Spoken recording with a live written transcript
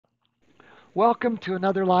Welcome to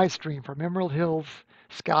another live stream from Emerald Hills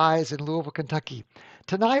Skies in Louisville, Kentucky.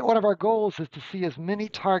 Tonight, one of our goals is to see as many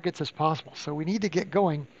targets as possible, so we need to get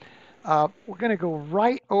going. We're going to go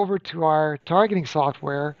right over to our targeting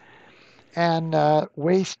software and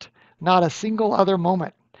waste not a single other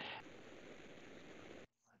moment.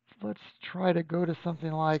 Let's try to go to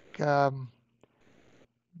something like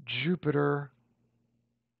Jupiter.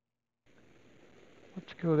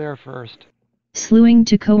 Let's go there first. Slewing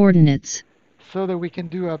to coordinates. So that we can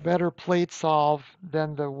do a better plate solve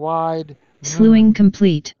than the wide Slewing moon.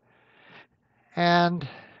 complete. And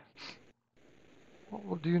what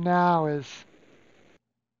we'll do now is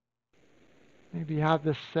maybe have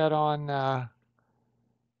this set on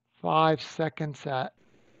 5 seconds at,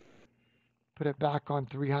 put it back on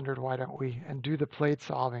 300, why don't we, and do the plate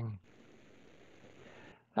solving.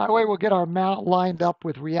 That way we'll get our mount lined up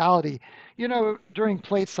with reality. You know, during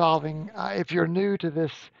plate solving, if you're new to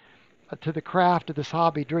this, to the craft of this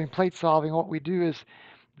hobby, during plate solving, what we do is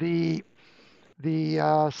the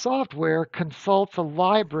software consults a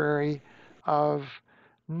library of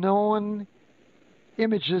known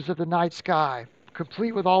images of the night sky,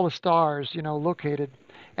 complete with all the stars, located.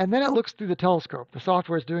 And then it looks through the telescope. The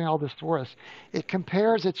software is doing all this for us. It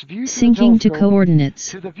compares its view through the Syncing to telescope coordinates.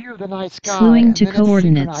 to the view of the night sky, Slewing and to then it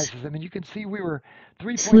coordinates. synchronizes them. And you can see we were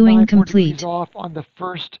Slewing 3.94 complete. degrees off on the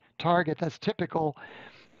first target. That's typical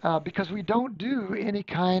because we don't do any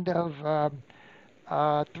kind of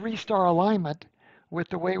 3-star alignment with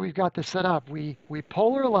the way we've got this set up. We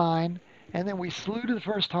polar align, and then we slew to the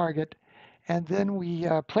first target, and then we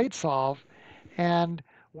plate solve. And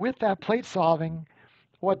with that plate solving,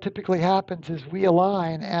 what typically happens is we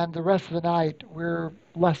align, and the rest of the night we're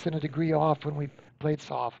less than a degree off when we plate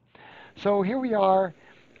solve. So here we are,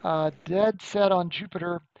 dead set on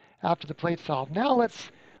Jupiter after the plate solve. Now let's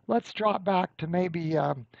drop back to maybe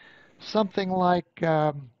something like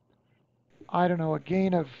I don't know, a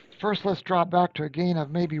gain of, first let's drop back to a gain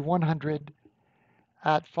of maybe 100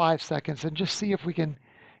 at 5 seconds and just see if we can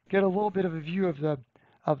get a little bit of a view of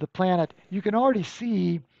the planet. You can already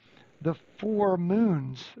see the 4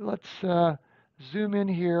 moons. Let's zoom in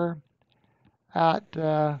here at,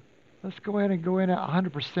 let's go ahead and go in at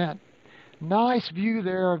 100%. Nice view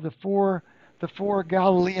there of the four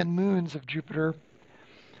Galilean moons of Jupiter.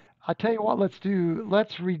 I'll tell you what, let's do.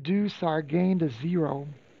 Let's reduce our gain to 0.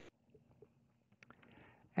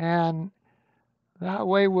 And that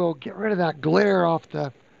way we'll get rid of that glare off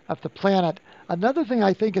the planet. Another thing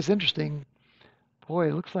I think is interesting, boy,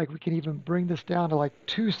 it looks like we can even bring this down to like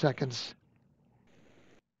 2 seconds.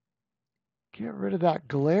 Get rid of that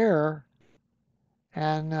glare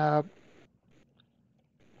and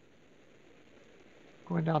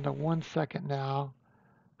going down to 1 second now.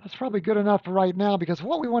 That's probably good enough for right now because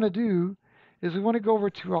what we want to do is we want to go over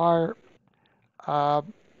to our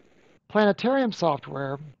planetarium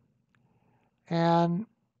software, and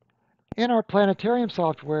in our planetarium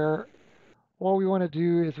software, what we want to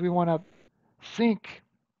do is we want to sync,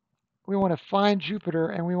 we want to find Jupiter,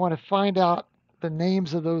 and we want to find out the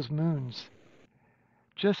names of those moons.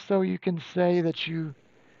 Just so you can say that you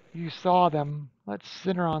saw them. Let's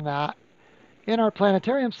center on that. In our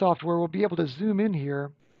planetarium software, we'll be able to zoom in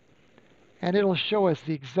here, and it'll show us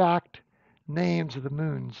the exact names of the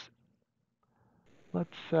moons.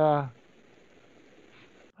 Let's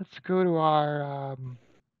go to our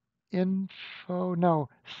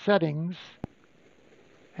settings,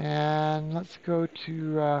 and let's go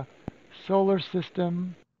to solar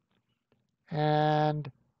system,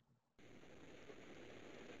 and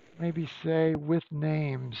maybe say with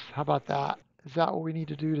names. How about that? Is that what we need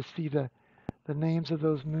to do to see the names of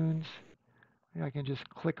those moons? Maybe I can just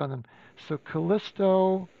click on them. So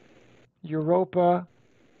Callisto, Europa,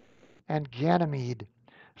 and Ganymede.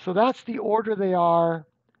 So that's the order they are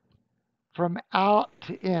from out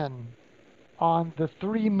to in on the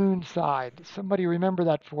 3 moon side. Somebody remember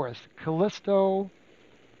that for us. Callisto,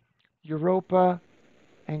 Europa,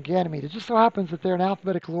 and Ganymede. It just so happens that they're in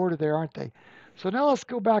alphabetical order there, aren't they? So now let's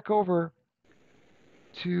go back over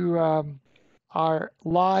to our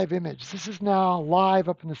live image. This is now live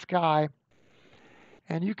up in the sky.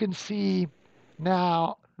 And you can see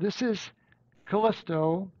now this is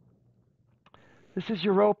Callisto, this is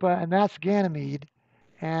Europa, and that's Ganymede.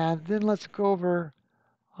 And then let's go over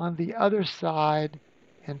on the other side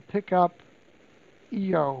and pick up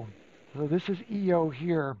Io. So this is Io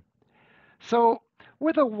here. So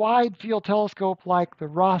with a wide field telescope like the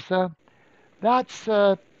RASA, that's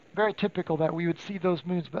very typical that we would see those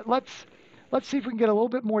moons. But let's see if we can get a little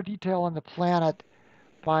bit more detail on the planet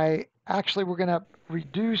by actually we're going to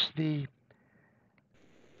reduce the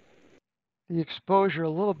exposure a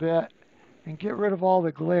little bit and get rid of all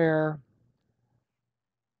the glare,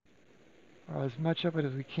 or as much of it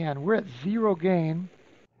as we can. We're at 0 gain.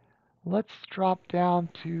 Let's drop down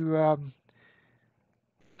to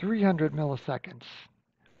 300 milliseconds.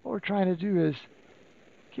 What we're trying to do is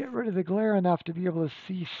get rid of the glare enough to be able to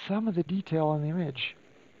see some of the detail in the image.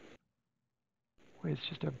 Boy, it's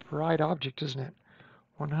just a bright object, isn't it?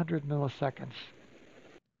 100 milliseconds.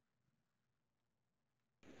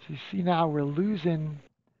 So you see now we're losing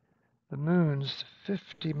the moons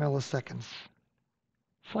 50 milliseconds.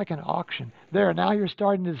 It's like an auction. There, now you're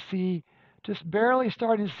starting to see, just barely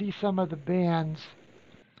starting to see some of the bands.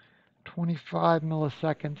 25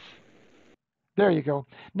 milliseconds. There you go.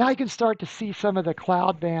 Now you can start to see some of the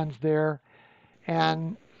cloud bands there.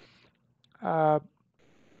 And for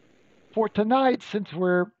tonight, since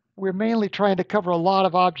we're mainly trying to cover a lot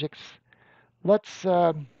of objects, let's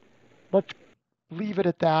leave it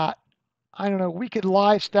at that. I don't know. We could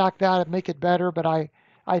live stack that and make it better, but I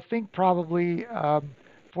think probably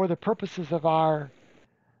for the purposes of our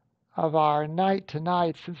night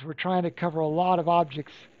tonight, since we're trying to cover a lot of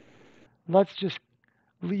objects, let's just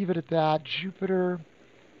leave it at that. Jupiter,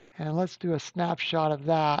 and let's do a snapshot of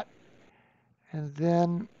that, and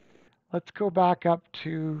then let's go back up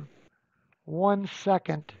to 1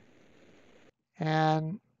 second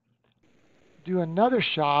and do another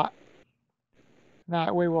shot.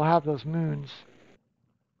 That way we'll have those moons.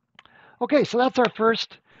 Okay, so that's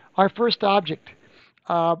our first object.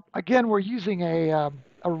 Again, we're using a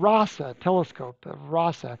RASA telescope, a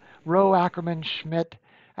RASA, Rowe Ackerman Schmidt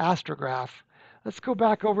astrograph. Let's go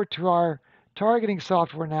back over to our targeting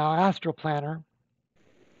software now, AstroPlanner.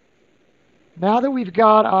 Now that we've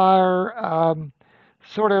got our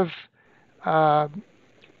sort of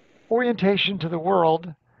orientation to the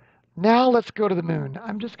world, now let's go to the moon.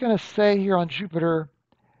 I'm just going to say here on Jupiter,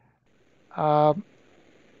 I'm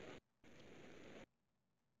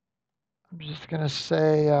just going to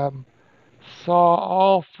say saw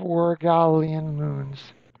all 4 Galilean moons.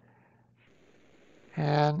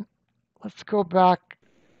 And let's go back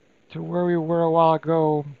to where we were a while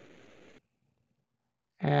ago.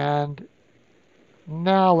 And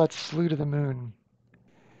now let's slew to the moon.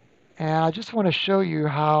 And I just want to show you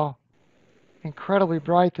how incredibly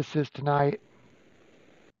bright this is tonight.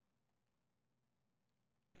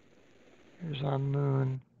 Here's our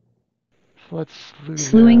moon. So let's slew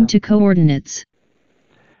Slewing there. to coordinates.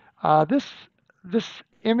 This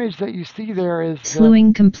image that you see there is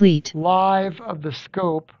Slewing complete. live of the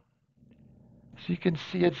scope. So you can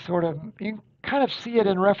see it sort of, you can kind of see it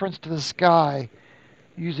in reference to the sky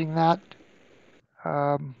using that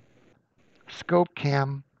scope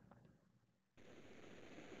cam.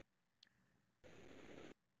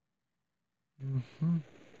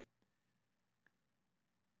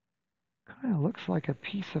 Kind of looks like a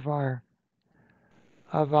piece of our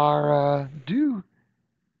dew.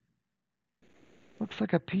 Looks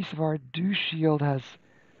like a piece of our dew shield has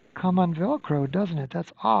come unvelcroed, doesn't it?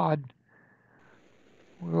 That's odd.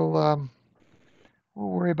 We'll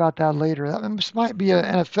worry about that later. That might be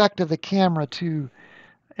an effect of the camera too.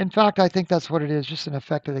 In fact, I think that's what it is, just an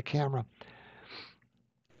effect of the camera.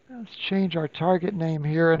 Let's change our target name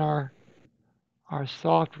here in our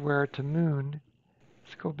software to Moon.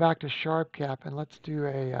 Let's go back to SharpCap and let's do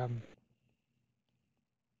a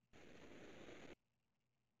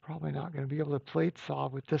probably not going to be able to plate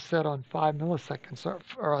solve with this set on 5 milliseconds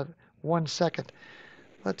or 1 second.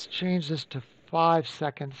 Let's change this to 5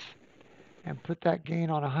 seconds and put that gain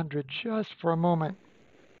on 100 just for a moment.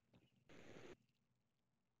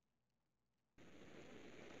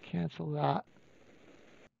 Cancel that.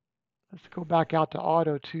 Let's go back out to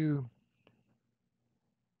auto too.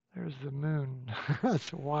 There's the moon.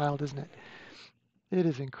 That's wild, isn't it? It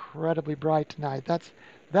is incredibly bright tonight. That's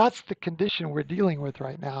the condition we're dealing with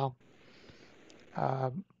right now.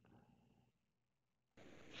 Let's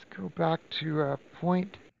go back to a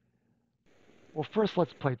point. Well, first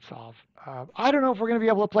let's plate solve. I don't know if we're going to be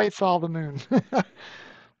able to plate solve the moon.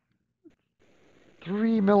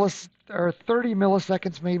 30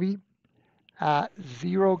 milliseconds maybe at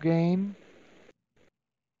 0 gain.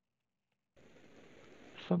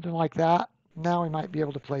 Something like that. Now we might be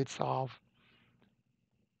able to plate solve.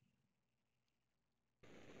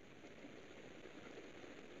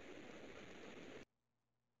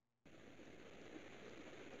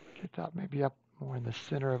 Get that maybe up more in the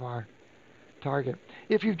center of our target.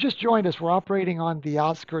 If you've just joined us, we're operating on the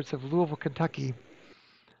outskirts of Louisville, Kentucky.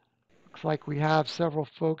 Looks like we have several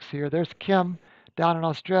folks here. There's Kim down in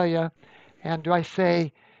Australia. And do I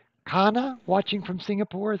say Kana, watching from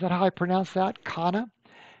Singapore? Is that how I pronounce that? Kana?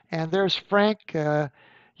 And there's Frank.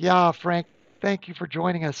 Yeah, Frank, Thank you for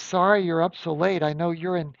joining us. Sorry you're up so late. I know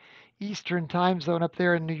you're in Eastern time zone up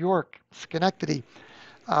there in New York, Schenectady.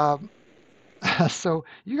 Um, so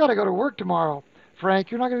you got to go to work tomorrow,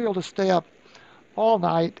 Frank. You're not going to be able to stay up all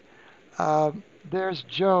night. There's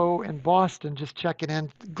Joe in Boston just checking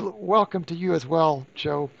in. Welcome to you as well,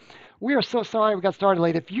 Joe. We are so sorry we got started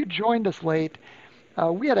late. If you joined us late,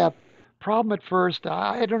 we had a problem at first.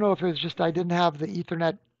 I don't know if it was just I didn't have the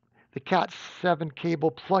Ethernet, the Cat7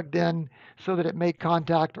 cable plugged in so that it made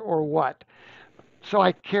contact or what. So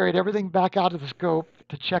I carried everything back out of the scope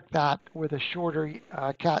to check that with a shorter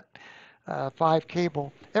Cat5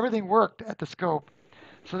 cable. Everything worked at the scope.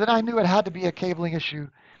 So then I knew it had to be a cabling issue.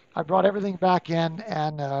 I brought everything back in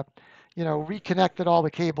and reconnected all the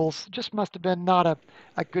cables. Just must have been not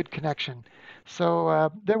a good connection. So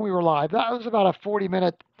then we were live. That was about a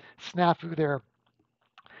 40-minute snafu there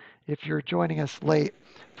if you're joining us late.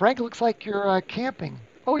 Frank, looks like you're camping.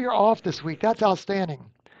 Oh, you're off this week. That's outstanding.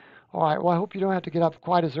 All right. Well, I hope you don't have to get up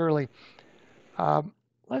quite as early. Um,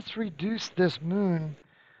 let's reduce this moon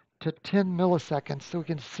to 10 milliseconds so we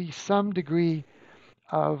can see some degree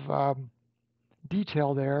of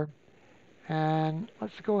detail there. And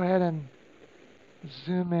let's go ahead and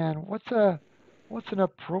zoom in. What's an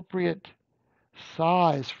appropriate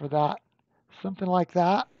size for that? Something like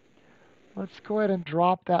that. Let's go ahead and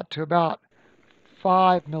drop that to about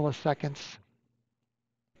 5 milliseconds.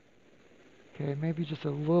 Okay, maybe just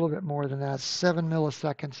a little bit more than that, 7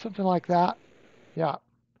 milliseconds, something like that. Yeah.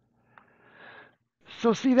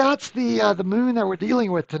 So see, that's the moon that we're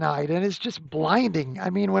dealing with tonight, and it's just blinding. I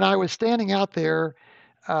mean, when I was standing out there,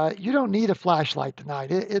 you don't need a flashlight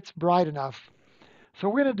tonight. It's bright enough. So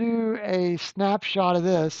we're going to do a snapshot of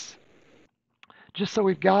this, just so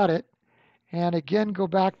we've got it. And again, go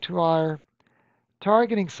back to our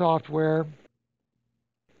targeting software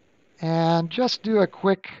and just do a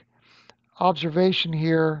quick observation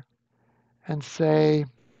here and say,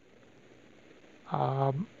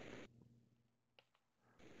 um,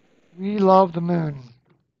 we love the moon.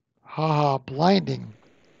 Haha, blinding.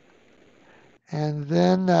 And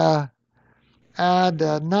then add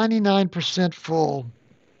 99% full.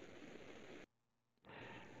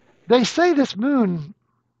 They say this moon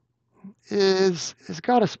is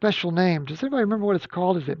got a special name. Does anybody remember what it's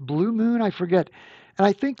called? Is it blue moon? I forget. And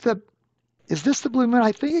I think is this the blue moon?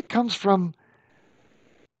 I think it comes from,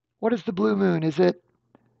 what is the blue moon? Is it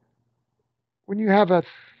when you have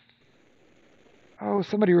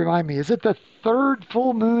somebody remind me. Is it the third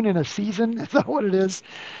full moon in a season? Is that what it is?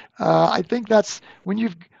 I think that's when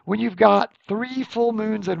you've got three full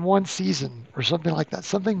moons in one season or something like that.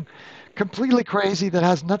 Something completely crazy that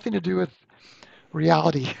has nothing to do with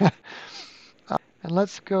reality. And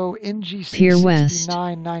let's go NGC Pier West.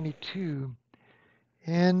 6992.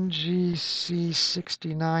 NGC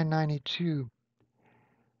 6992.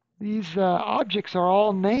 These objects are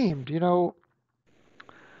all named.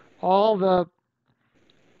 All the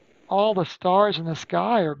all the stars in the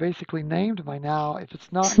sky are basically named by now. If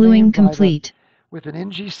it's not Slewing named by complete. with an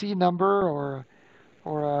NGC number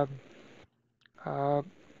or uh,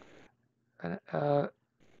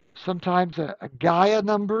 sometimes a Gaia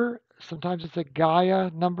number, sometimes it's a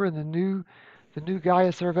Gaia number in the new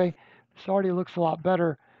Gaia survey. This already looks a lot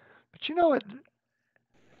better. But you know what?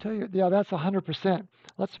 I tell you, yeah, that's 100%.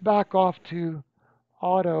 Let's back off to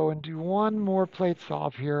auto and do one more plate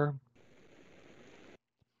solve here.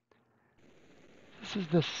 This is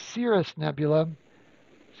the Cirrus Nebula.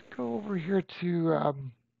 Let's go over here to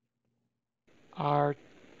our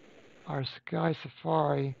Sky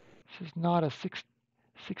Safari. This is not a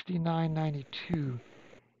 6992.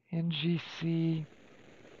 NGC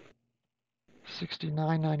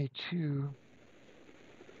 6992.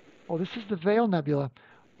 Oh, this is the Veil Nebula.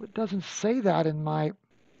 It doesn't say that in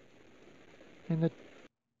the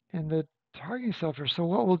targeting software. So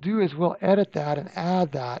what we'll do is we'll edit that and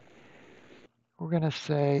add that. We're going to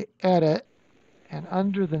say edit, and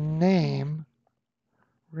under the name,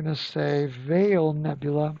 we're going to say Veil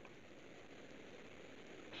Nebula.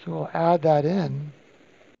 So we'll add that in.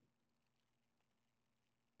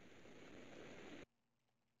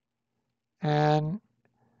 And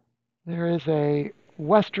there is a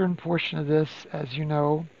western portion of this, as you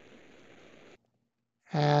know,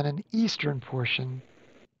 and an eastern portion.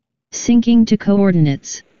 Syncing to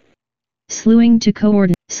coordinates. Slewing to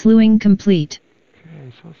coordinates. Slewing complete.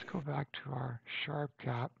 Okay, so let's go back to our sharp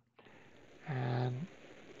gap and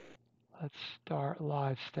let's start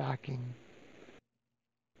live stacking.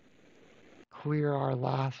 Clear our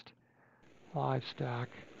last live stack.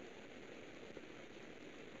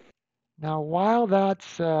 Now, while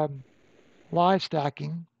that's live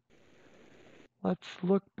stacking, let's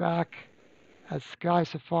look back as Sky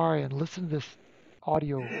Safari and listen to this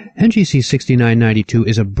audio. NGC 6992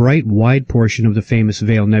 is a bright, wide portion of the famous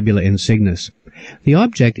Veil Nebula in Cygnus. The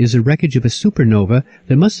object is the wreckage of a supernova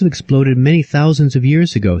that must have exploded many thousands of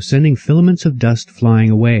years ago, sending filaments of dust flying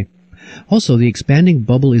away. Also, the expanding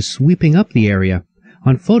bubble is sweeping up the area.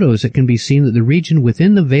 On photos, it can be seen that the region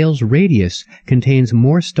within the veil's radius contains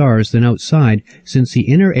more stars than outside, since the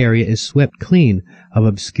inner area is swept clean of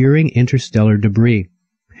obscuring interstellar debris.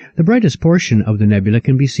 The brightest portion of the nebula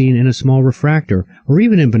can be seen in a small refractor, or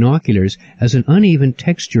even in binoculars, as an uneven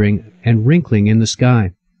texturing and wrinkling in the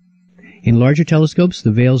sky. In larger telescopes,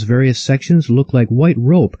 the veil's various sections look like white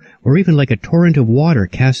rope, or even like a torrent of water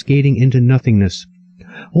cascading into nothingness.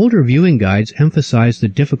 Older viewing guides emphasize the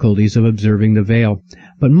difficulties of observing the veil,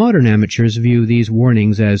 but modern amateurs view these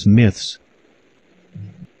warnings as myths.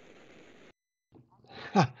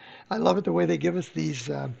 I love it the way they give us these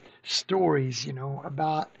stories,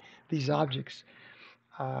 about these objects.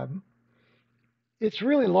 It's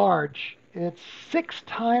really large. It's 6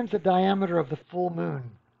 times the diameter of the full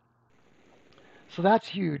moon. So that's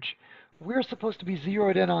huge. We're supposed to be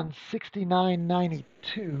zeroed in on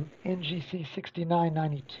 6992, NGC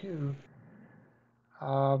 6992.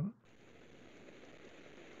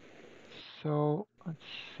 So let's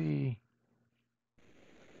see.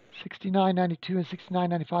 6992 and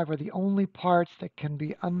 6995 are the only parts that can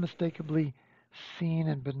be unmistakably seen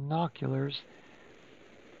in binoculars.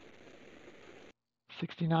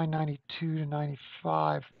 6992 to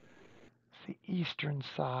 95 is the eastern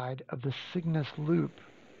side of the Cygnus loop.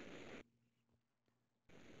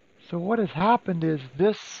 So what has happened is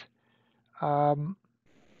this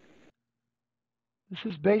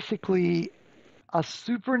is basically a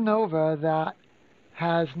supernova that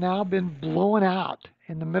has now been blown out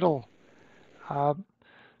in the middle.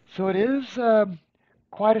 So it is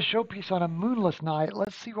quite a showpiece on a moonless night.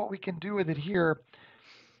 Let's see what we can do with it here.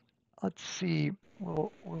 Let's see.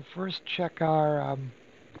 We'll first check our.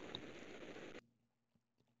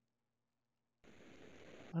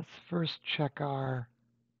 Let's first check our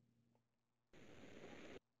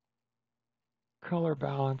color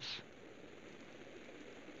balance.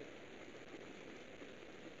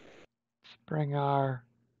 Let's bring our.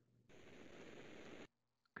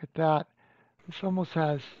 Look at that. This almost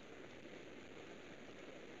has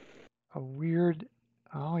a weird.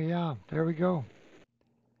 Oh yeah, there we go.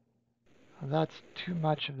 That's too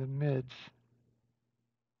much of the mids.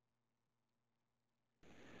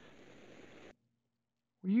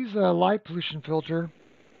 We use a light pollution filter.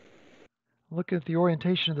 Look at the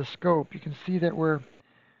orientation of the scope. You can see that we're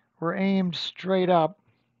aimed straight up.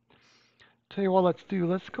 Tell you what, let's do.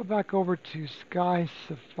 Let's go back over to Sky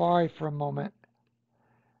Safari for a moment.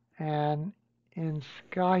 And in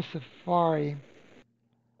Sky Safari,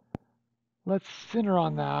 let's center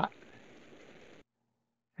on that.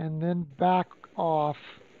 And then back off.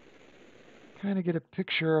 Kind of get a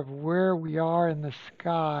picture of where we are in the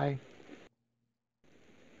sky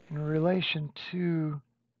in relation to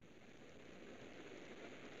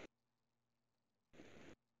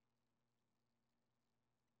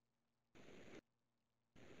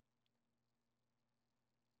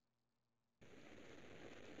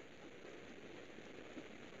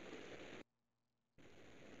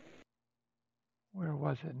where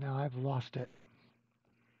was it now? I've lost it.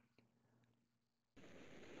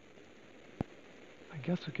 I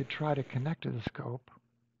guess we could try to connect to the scope.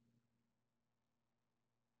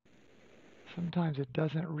 Sometimes it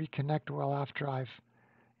doesn't reconnect well after I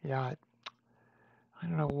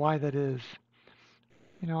don't know why that is.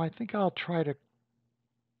 I think I'll try to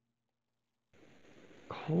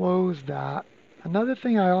close that. Another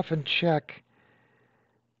thing I often check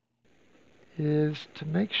is to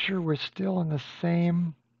make sure we're still in the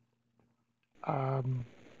same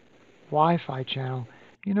Wi-Fi channel.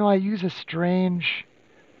 I use a strange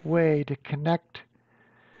way to connect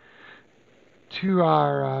to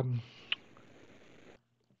our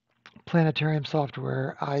planetarium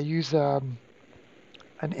software. I use an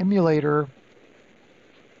emulator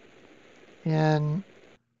in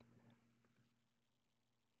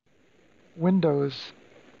Windows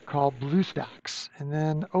called BlueStacks, and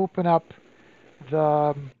then open up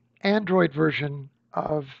the Android version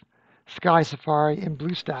of Sky Safari in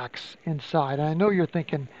BlueStacks inside. And I know you're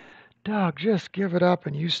thinking, Doug, just give it up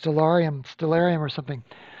and use Stellarium or something.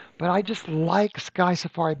 But I just like Sky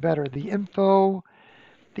Safari better. The info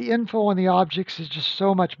on the objects is just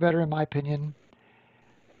so much better in my opinion.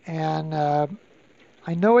 And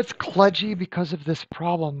I know it's kludgy because of this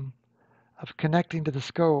problem of connecting to the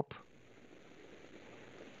scope.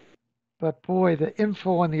 But boy, the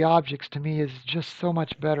info on the objects to me is just so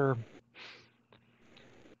much better.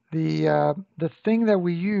 The thing that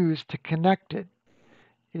we use to connect it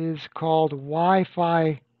is called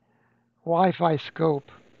Wi-Fi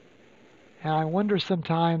scope. And I wonder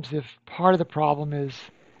sometimes if part of the problem is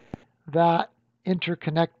that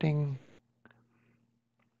interconnecting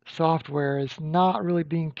software is not really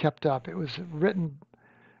being kept up. It was written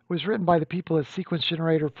by the people at Sequence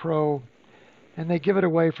Generator Pro, and they give it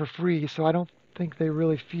away for free. So I don't think they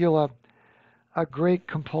really feel a great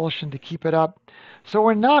compulsion to keep it up. So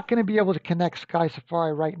we're not going to be able to connect Sky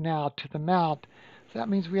Safari right now to the mount. So that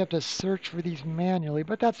means we have to search for these manually,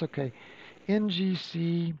 but that's okay.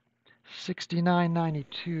 NGC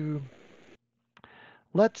 6992.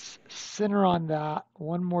 Let's center on that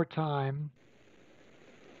one more time.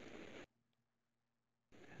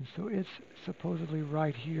 And so it's supposedly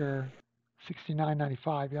right here,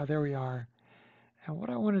 6995. Yeah, there we are. And what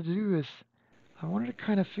I wanted to do is I wanted to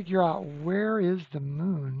kind of figure out where is the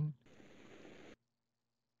moon.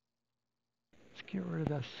 Let's get rid of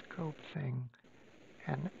the scope thing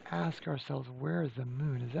and ask ourselves, where is the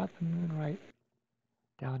moon? Is that the moon right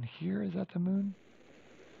down here? Is that the moon?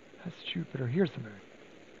 That's Jupiter. Here's the moon.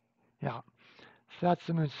 Yeah, so that's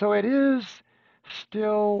the moon. So it is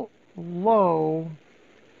still low,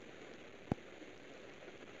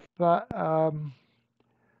 but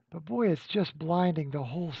boy, it's just blinding the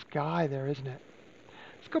whole sky there, isn't it?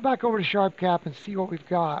 Let's go back over to SharpCap and see what we've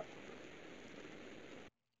got.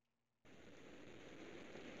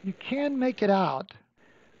 You can make it out.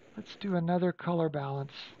 Let's do another color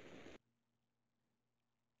balance.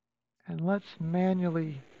 And let's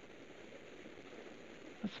manually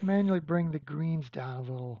bring the greens down a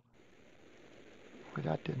little. Boy,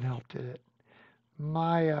 that didn't help, did it?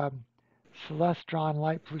 My Celestron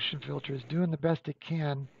light pollution filter is doing the best it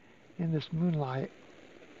can in this moonlight.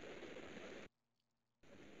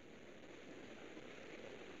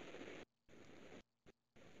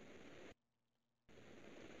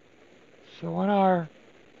 So on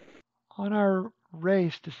our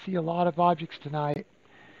race to see a lot of objects tonight,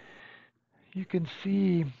 you can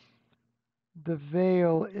see the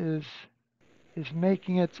veil is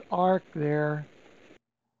making its arc there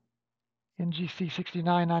in GC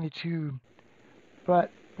 6992.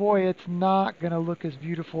 But boy, it's not going to look as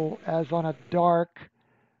beautiful as on a dark,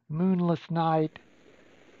 moonless night.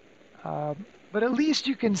 But at least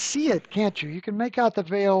you can see it, can't you? You can make out the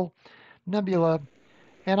Veil Nebula,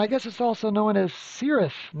 and I guess it's also known as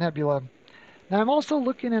Cirrus Nebula. Now I'm also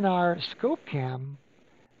looking in our scope cam,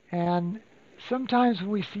 and sometimes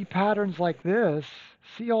when we see patterns like this,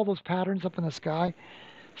 see all those patterns up in the sky,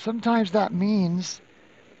 sometimes that means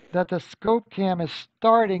that the scope cam is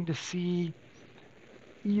starting to see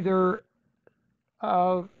either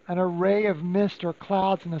an array of mist or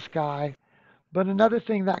clouds in the sky. But another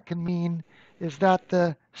thing that can mean is that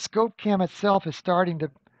the scope cam itself is starting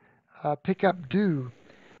to pick up dew.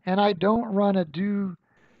 And I don't run a dew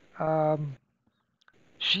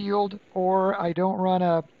shield, or I don't run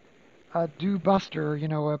a dew buster,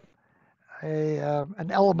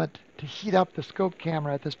 an element to heat up the scope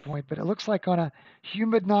camera at this point. But it looks like on a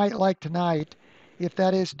humid night like tonight, if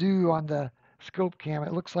that is dew on the scope cam,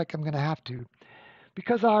 it looks like I'm going to have to.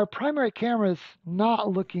 Because our primary camera is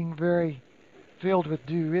not looking very filled with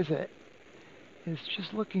dew, is it? It's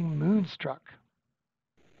just looking moonstruck.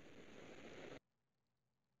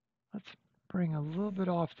 Let's bring a little bit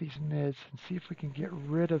off these mids and see if we can get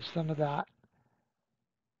rid of some of that.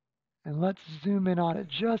 And let's zoom in on it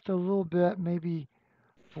just a little bit, maybe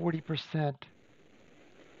 40%.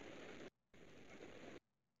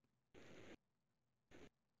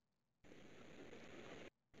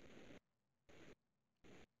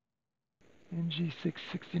 NG6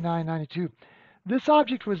 6992. This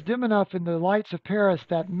object was dim enough in the lights of Paris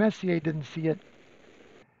that Messier didn't see it.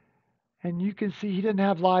 And you can see he didn't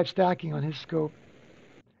have live stacking on his scope.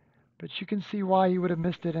 But you can see why he would have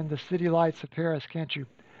missed it in the city lights of Paris, can't you?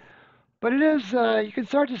 But it is, you can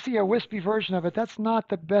start to see a wispy version of it. That's not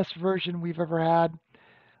the best version we've ever had.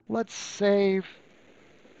 Let's save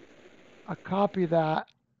a copy of that,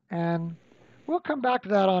 and we'll come back to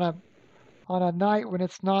that on a night when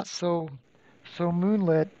it's not so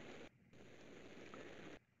moonlit.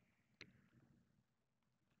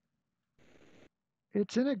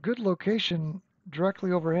 It's in a good location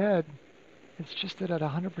directly overhead. It's just that at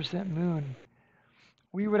 100% moon,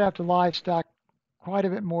 we would have to live stack quite a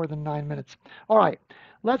bit more than 9 minutes. All right,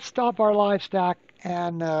 let's stop our live stack,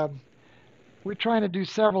 and we're trying to do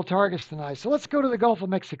several targets tonight. So let's go to the Gulf of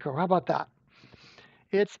Mexico. How about that?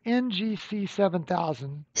 It's NGC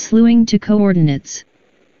 7000. Slewing to coordinates.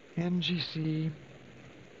 NGC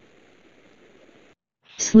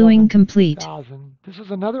Slewing complete. 7000. This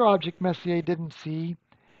is another object Messier didn't see.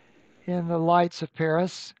 in the lights of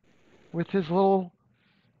Paris with his little,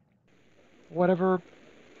 whatever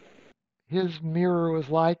his mirror was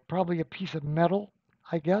like, probably a piece of metal,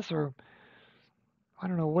 I guess, or I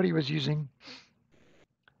don't know what he was using.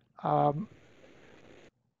 Um,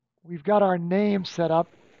 we've got our name set up,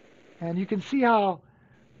 and you can see how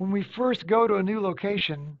when we first go to a new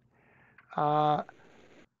location, uh,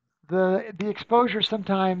 the exposure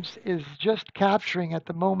sometimes is just capturing at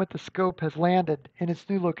the moment the scope has landed in its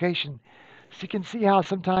new location. So you can see how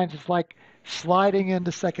sometimes it's like sliding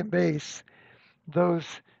into second base. Those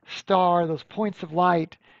those points of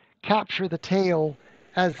light capture the tail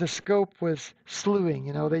as the scope was slewing.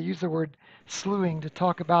 You know, they use the word slewing to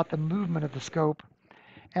talk about the movement of the scope.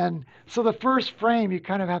 And so the first frame, you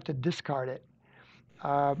kind of have to discard it.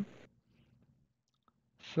 Um,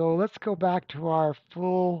 so let's go back to our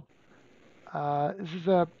full. This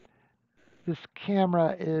is this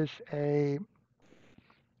camera is a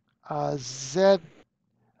Z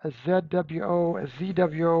a ZWO a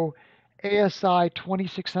ZWO ASI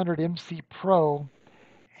 2600 MC Pro,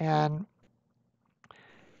 and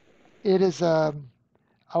it is a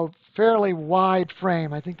fairly wide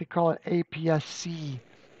frame. I think they call it APS-C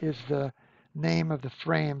is the name of the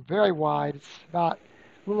frame. Very wide. It's about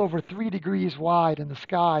a little over 3 degrees wide in the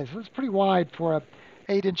sky. So it's pretty wide for a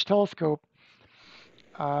 8-inch telescope.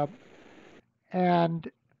 Uh, and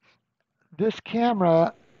this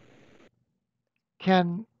camera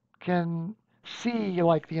can can see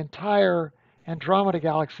like the entire Andromeda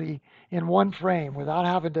galaxy in one frame without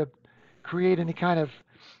having to create any kind of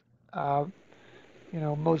uh,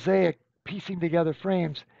 mosaic piecing together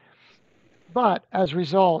frames. But as a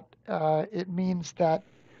result, it means that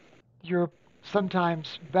you're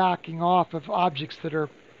sometimes backing off of objects that are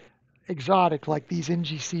exotic, like these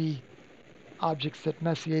NGC objects that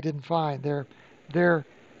Messier didn't find. They're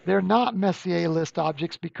they're not Messier list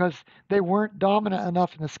objects because they weren't dominant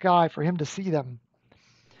enough in the sky for him to see them.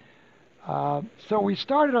 So we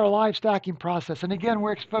started our live stacking process, and again,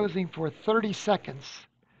 we're exposing for 30 seconds.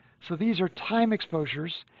 So these are time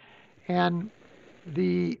exposures, and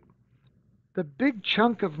the the big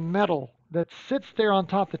chunk of metal that sits there on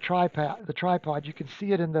top of the tripod, you can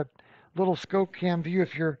see it in the little scope cam view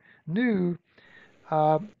if you're new.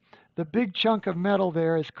 Uh, the big chunk of metal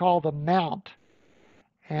there is called a mount,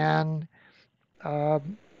 and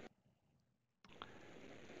um,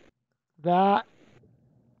 that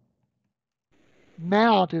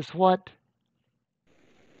mount is what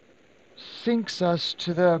syncs us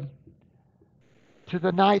to the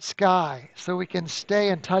night sky, so we can stay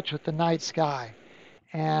in touch with the night sky.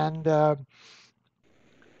 And um,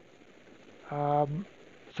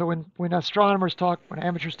 so when astronomers when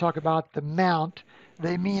amateurs talk about the mount,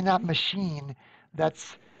 they mean that machine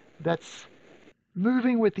that's that's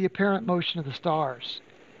moving with the apparent motion of the stars.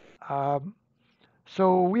 Um,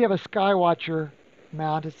 so we have a Skywatcher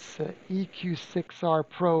mount. It's a EQ6R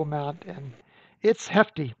Pro mount, and it's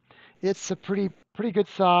hefty. It's a pretty good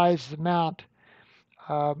size mount.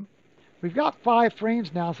 Um, we've got 5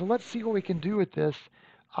 frames now, so let's see what we can do with this.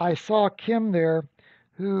 I saw Kim there,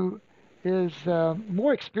 who is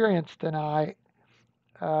more experienced than I.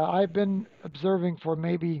 I've been observing for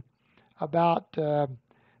maybe about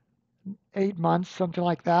 8 months, something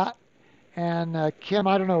like that. And Kim,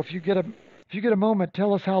 I don't know if you get a moment,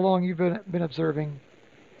 tell us how long you've been observing.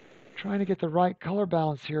 Trying to get the right color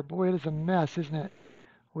balance here. Boy, it is a mess, isn't it?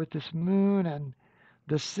 With this moon and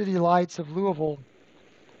the city lights of Louisville.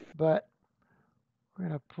 But we're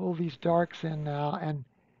going to pull these darks in now. And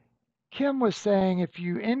Kim was saying if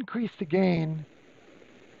you increase the gain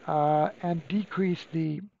and decrease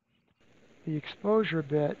the exposure a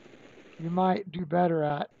bit, you might do better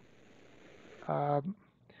at um,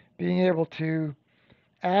 being able to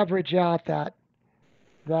average out that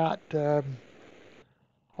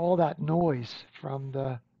all that noise from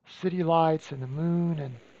the city lights and the moon.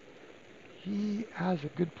 And he has a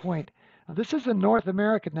good point. Now, this is a North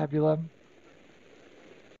American nebula,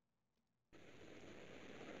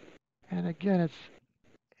 and again,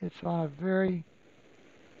 it's on a very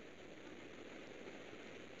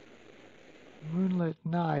moonlit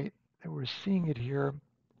night that we're seeing it here.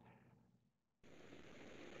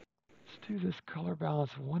 Let's do this color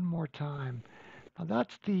balance one more time. Now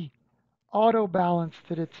that's the auto balance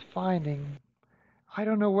that it's finding. I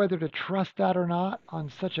don't know whether to trust that or not on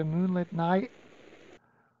such a moonlit night.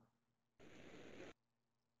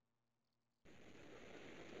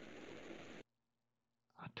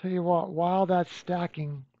 I'll tell you what, while that's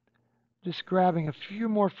stacking, just grabbing a few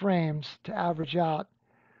more frames to average out,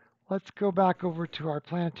 let's go back over to our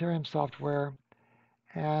planetarium software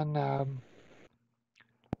and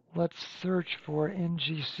let's search for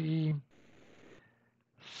NGC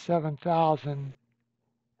 7000.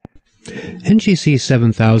 NGC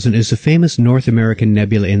 7000 is the famous North American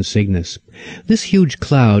nebula in Cygnus. This huge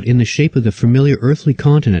cloud, in the shape of the familiar earthly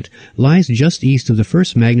continent, lies just east of the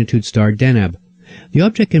first magnitude star Deneb. The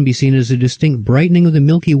object can be seen as a distinct brightening of the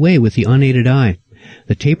Milky Way with the unaided eye.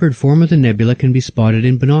 The tapered form of the nebula can be spotted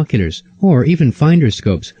in binoculars, or even finder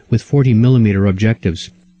scopes with 40mm objectives.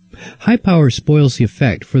 High power spoils the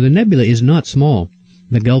effect, for the nebula is not small.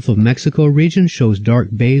 The Gulf of Mexico region shows dark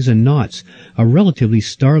bays and knots, are relatively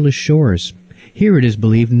starless shores. Here it is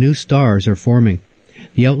believed new stars are forming.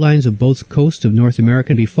 The outlines of both coasts of North America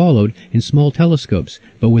can be followed in small telescopes,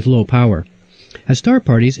 but with low power. At star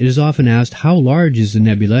parties, it is often asked how large is the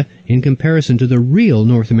nebula in comparison to the real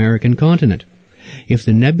North American continent. If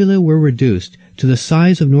the nebula were reduced to the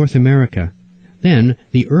size of North America, then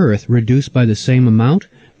the Earth, reduced by the same amount,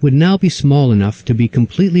 would now be small enough to be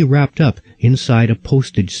completely wrapped up inside a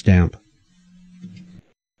postage stamp.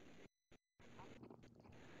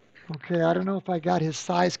 Okay, I don't know if I got his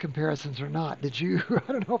size comparisons or not. Did you?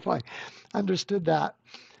 I don't know if I understood that.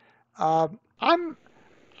 I'm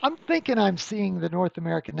thinking I'm seeing the North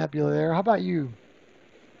American Nebula there. How about you?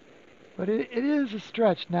 But it is a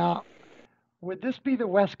stretch. Now, would this be the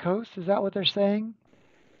West Coast? Is that what they're saying?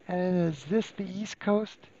 And is this the East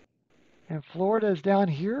Coast? And Florida is down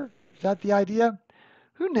here? Is that the idea?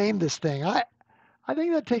 Who named this thing? I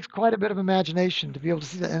think that takes quite a bit of imagination to be able to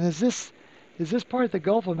see that. And is this part of the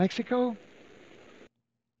Gulf of Mexico?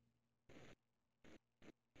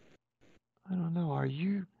 I don't know. Are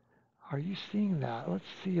you seeing that? Let's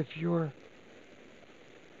see if you're.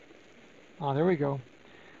 Oh, there we go.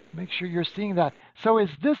 Make sure you're seeing that. So is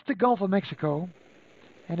this the Gulf of Mexico?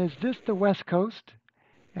 And is this the West Coast?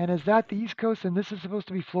 And is that the East Coast? And this is supposed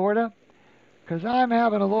to be Florida? Because I'm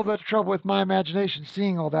having a little bit of trouble with my imagination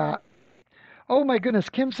seeing all that. Oh my goodness,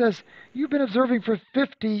 Kim says, you've been observing for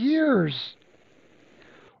 50 years.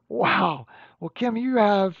 Wow. Well, Kim, you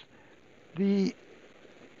have the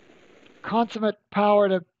consummate power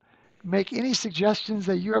to make any suggestions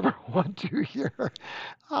that you ever want to here.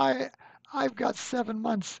 I've got 7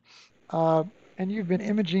 months, and you've been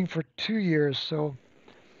imaging for 2 years, so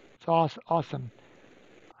it's awesome.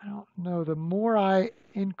 I don't know. The more I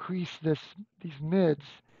increase these mids,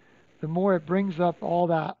 the more it brings up all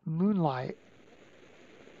that moonlight.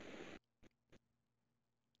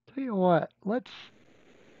 Tell you what, let's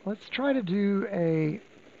try to do a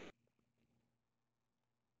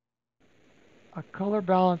color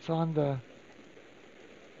balance on the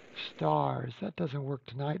stars. That doesn't work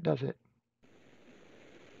tonight, does it?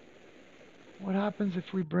 What happens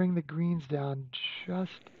if we bring the greens down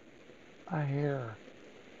just a hair?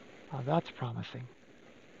 Oh, that's promising.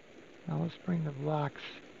 Now let's bring the blacks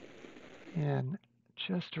in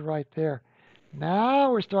just right there.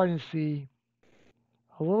 Now we're starting to see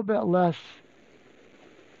a little bit less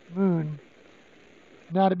moon.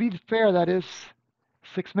 Now, to be fair, that is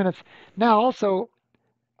 6 minutes. Now, also,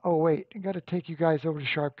 oh wait, I got to take you guys over to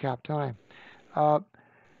Sharp Cap, don't I?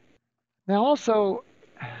 Now, also,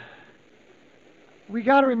 we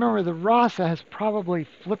got to remember the RASA has probably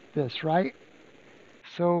flipped this, right?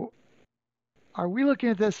 So, are we looking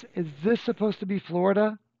at this? Is this supposed to be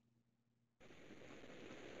Florida?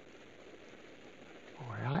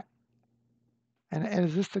 All right. And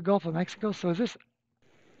is this the Gulf of Mexico? So is this?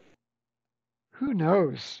 Who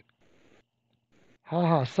knows?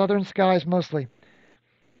 Haha, southern skies mostly.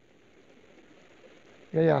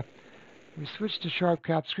 Yeah. We switched to sharp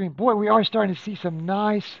cap screen. Boy, we are starting to see some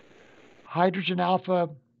nice hydrogen alpha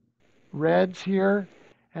reds here.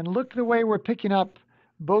 And look the way we're picking up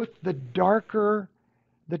both the darker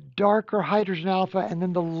hydrogen alpha and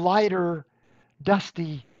then the lighter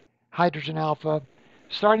dusty hydrogen alpha.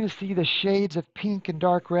 Starting to see the shades of pink and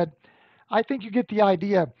dark red. I think you get the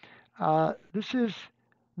idea. This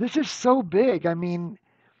is so big. I mean,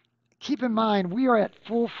 keep in mind we are at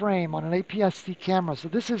full frame on an APS-C camera, so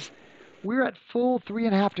we're at full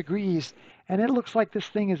 3.5 degrees, and it looks like this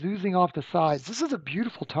thing is oozing off the sides. This is a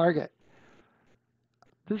beautiful target.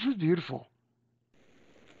 This is beautiful.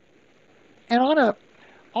 And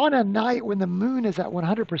on a night when the moon is at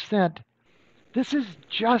 100%, this is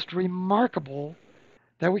just remarkable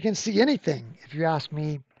that we can see anything, if you ask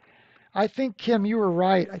me. I think, Kim, you were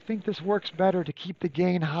right. I think this works better to keep the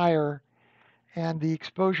gain higher and the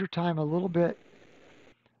exposure time a little bit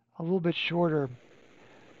shorter.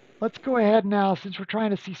 Let's go ahead now, since we're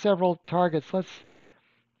trying to see several targets.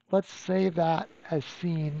 Let's save that as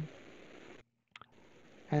seen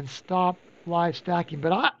and stop live stacking.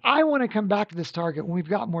 But I want to come back to this target when we've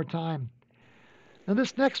got more time. Now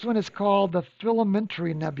this next one is called the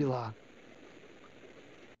Filamentary Nebula.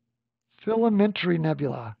 Filamentary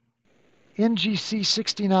Nebula. NGC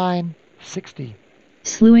 6960.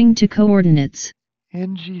 Slewing to coordinates.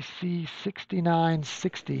 NGC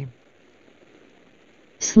 6960.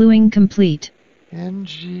 Slewing complete.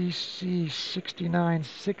 NGC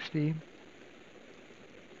 6960.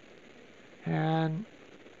 And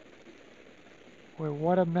boy,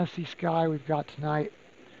 what a messy sky we've got tonight.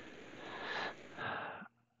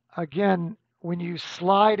 Again, when you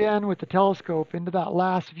slide in with the telescope into that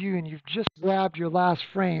last view and you've just grabbed your last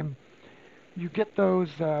frame, you get those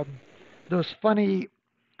funny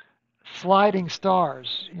sliding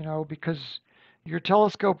stars, because your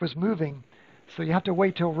telescope is moving. So you have to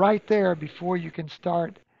wait till right there before you can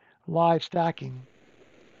start live stacking.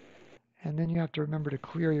 And then you have to remember to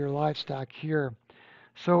clear your live stack here.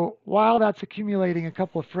 So while that's accumulating a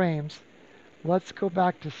couple of frames, let's go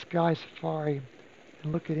back to Sky Safari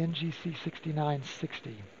and look at NGC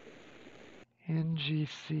 6960.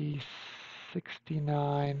 NGC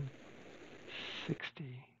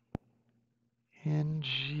 6960.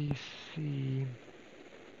 NGC 6960.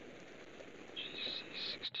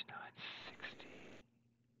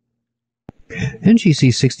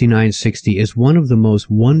 NGC 6960 is one of the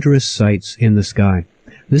most wondrous sights in the sky.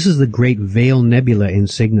 This is the Great Veil Nebula in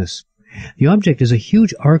Cygnus. The object is a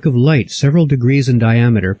huge arc of light several degrees in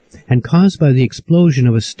diameter and caused by the explosion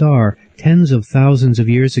of a star tens of thousands of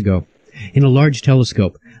years ago. In a large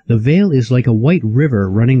telescope, the veil is like a white river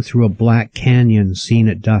running through a black canyon seen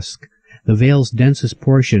at dusk. The veil's densest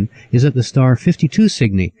portion is at the star 52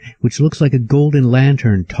 Cygni, which looks like a golden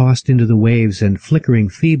lantern tossed into the waves and flickering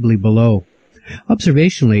feebly below.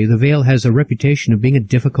 Observationally, the veil has a reputation of being a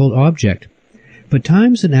difficult object. But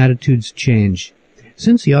times and attitudes change.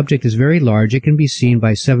 Since the object is very large, it can be seen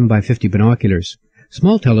by 7 by 50 binoculars.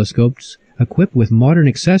 Small telescopes, equipped with modern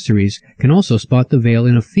accessories, can also spot the veil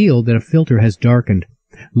in a field that a filter has darkened.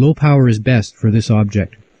 Low power is best for this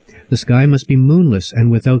object. The sky must be moonless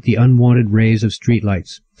and without the unwanted rays of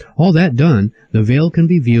streetlights. All that done, the veil can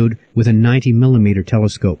be viewed with a 90mm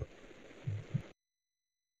telescope.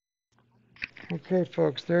 Okay,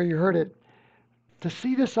 folks, there you heard it. To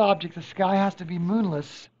see this object, the sky has to be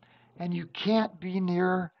moonless, and you can't be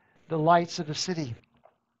near the lights of the city.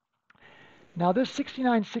 Now, this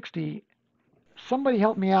 6960, somebody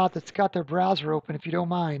help me out that's got their browser open, if you don't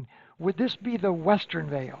mind. Would this be the western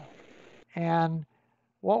veil? And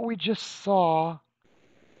what we just saw,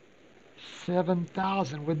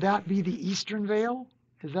 7,000, would that be the eastern veil?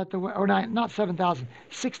 Is that the way? Or not 7,000,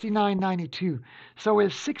 6992. So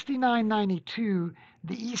is 6992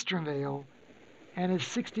 the eastern veil? And is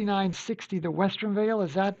 6960 the western veil?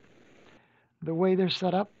 Is that the way they're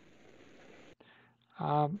set up?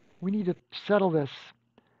 We need to settle this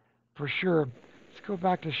for sure. Let's go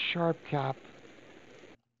back to SharpCap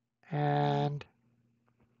and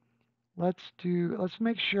let's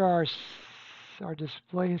make sure our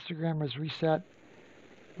display histogram is reset.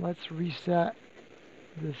 Let's reset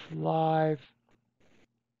this live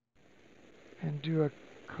and do a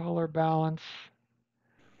color balance.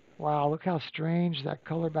 Wow, look how strange that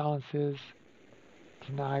color balance is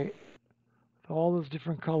tonight. With all those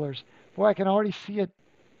different colors. Boy, I can already see it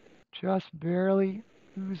just barely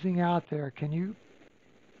oozing out there. Can you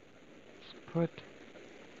let's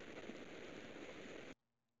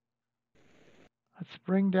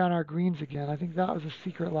bring down our greens again. I think that was a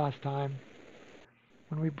secret last time.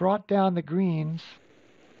 When we brought down the greens,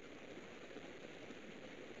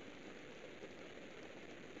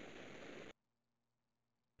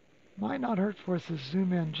 might not hurt for us to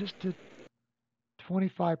zoom in just to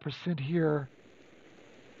 25% here.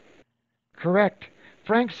 Correct.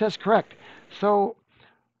 Frank says correct. So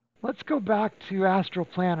let's go back to Astral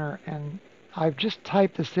Planner, and I've just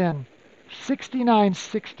typed this in.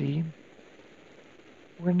 6960.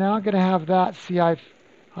 We're now going to have that. See, I've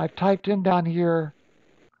typed in down here.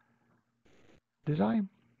 Did I?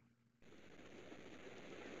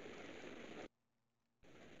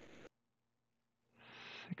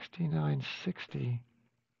 $69.60.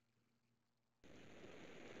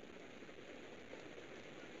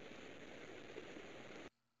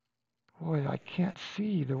 Boy, I can't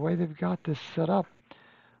see the way they've got this set up.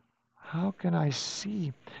 How can I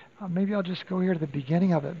see? Maybe I'll just go here to the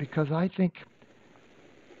beginning of it because I think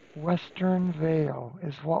Western Veil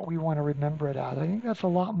is what we want to remember it as. I think that's a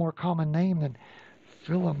lot more common name than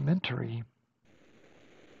Filamentary.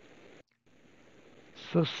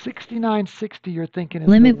 So 6960, you're thinking is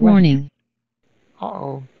limit warning.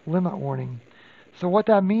 Uh-oh, limit warning. So what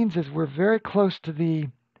that means is we're very close to the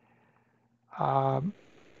 10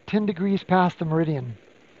 degrees past the meridian.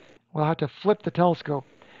 We'll have to flip the telescope.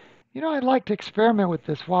 You know, I'd like to experiment with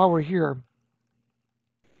this while we're here.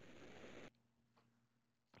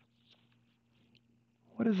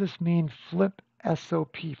 What does this mean, flip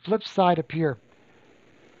SOP? Flip side appear.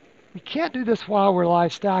 We can't do this while we're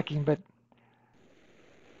live stacking, but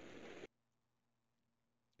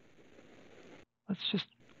let's just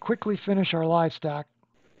quickly finish our live stack.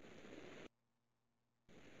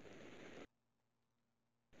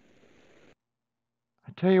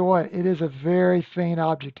 I tell you what, it is a very faint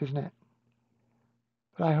object, isn't it?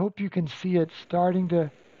 But I hope you can see it starting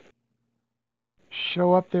to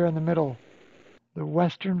show up there in the middle. The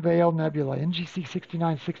Western Veil Nebula, NGC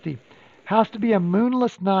 6960. Has to be a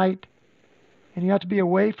moonless night, and you have to be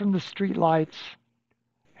away from the street lights,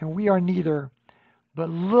 and we are neither. But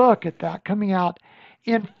look at that coming out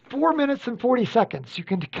in 4 minutes and 40 seconds. You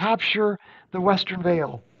can capture the Western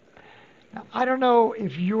Veil. Now, I don't know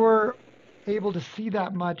if you're able to see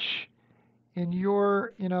that much in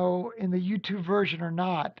your, in the YouTube version or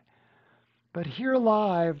not, but here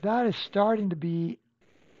live, that is starting to be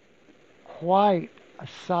quite a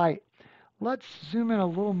sight. Let's zoom in a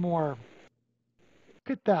little more.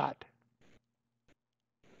 Look at that.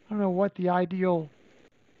 I don't know what the ideal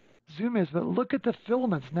zoom is, but look at the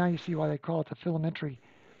filaments. Now you see why they call it the Filamentary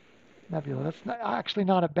Nebula. That's actually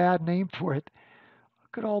not a bad name for it.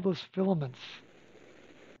 Look at all those filaments.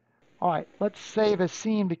 All right, let's save a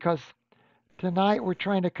scene because tonight we're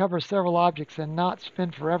trying to cover several objects and not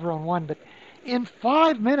spend forever on one. But in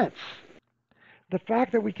 5 minutes, the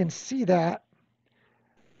fact that we can see that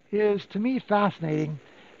is, to me, fascinating.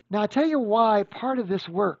 Now, I'll tell you why part of this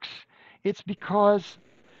works. It's because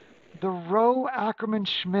the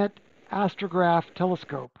Rowe-Ackermann-Schmidt astrograph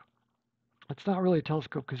telescope, it's not really a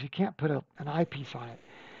telescope because you can't put an eyepiece on it.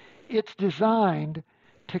 It's designed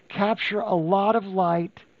to capture a lot of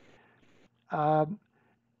light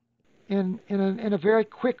in a very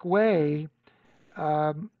quick way.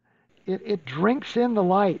 It drinks in the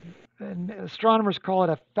light, and astronomers call it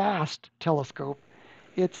a fast telescope.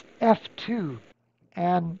 It's f2,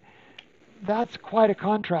 and that's quite a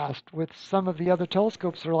contrast with some of the other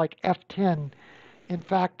telescopes that are like f10. In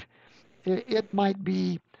fact, it might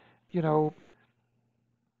be,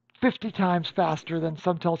 50 times faster than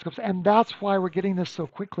some telescopes, and that's why we're getting this so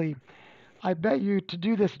quickly. I bet you, to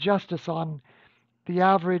do this justice on the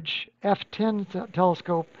average f10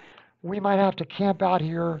 telescope, we might have to camp out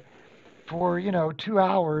here for 2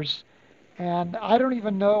 hours, and I don't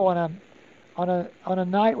even know on a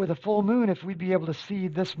night with a full moon if we'd be able to see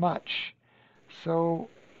this much. So,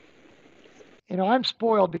 I'm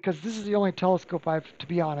spoiled because this is the only telescope to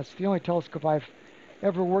be honest, the only telescope I've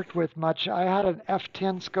ever worked with much. I had an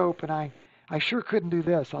f10 scope, and I sure couldn't do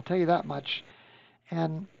this, I'll tell you that much.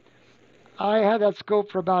 And I had that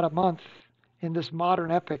scope for about a month in this modern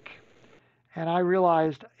epoch, and I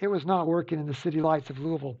realized it was not working in the city lights of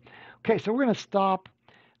Louisville. Okay, so we're going to stop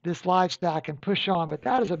this live stack and push on, but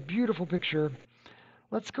that is a beautiful picture.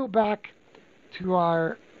 Let's go back to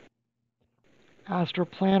our Astro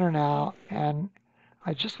Planner now, and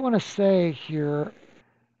I just want to say here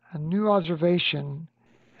a new observation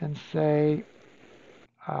and say,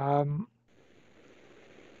 wow,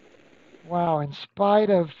 in spite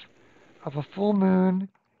of a full moon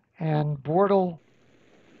and Bortle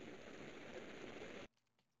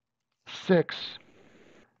 6,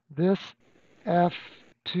 this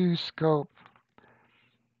F2 scope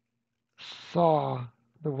saw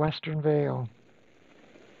the Western Veil.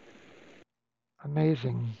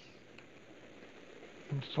 Amazing.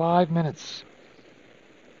 In 5 minutes,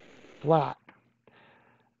 flat.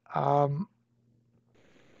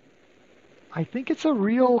 I think it's a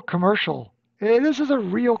real commercial. This is a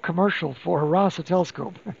real commercial for a RASA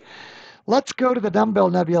telescope. Let's go to the Dumbbell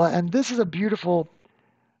Nebula, and this is a beautiful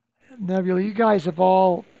nebula. You guys have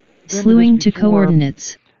all been Slewing to this to before.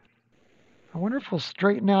 coordinates. I wonder if we'll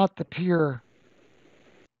straighten out the pier.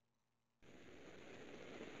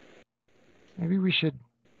 Maybe we should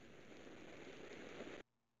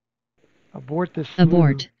abort this slew.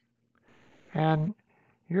 Abort. And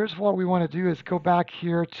here's what we want to do is go back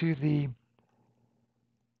here to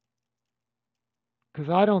because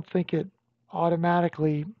I don't think it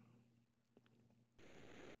automatically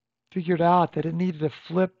figured out that it needed to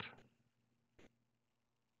flip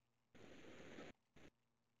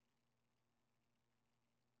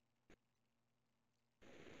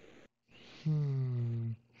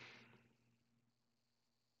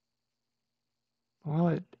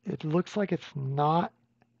Well, it looks like it's not.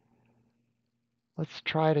 Let's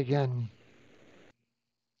try it again.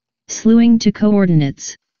 Slewing to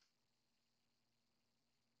coordinates.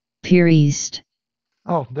 Pier east.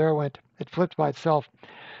 Oh, there it went. It flipped by itself.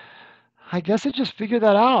 I guess it just figured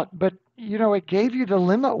that out. But, it gave you the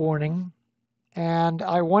limit warning. And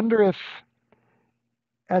I wonder if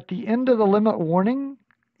at the end of the limit warning,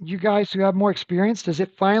 you guys who have more experience, does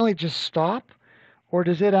it finally just stop? Or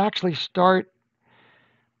does it actually start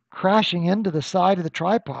crashing into the side of the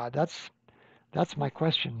tripod? That's my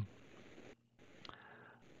question.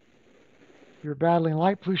 You're battling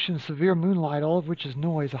light pollution, severe moonlight, all of which is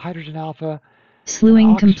noise. A hydrogen alpha and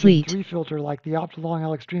Slewing oxygen complete. 3 filter like the Optilong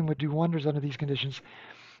L Extreme would do wonders under these conditions.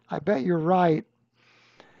 I bet you're right.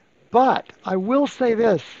 But I will say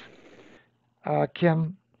this,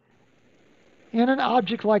 Kim. In an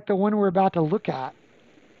object like the one we're about to look at,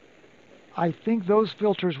 I think those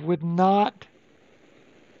filters would not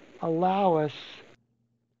allow us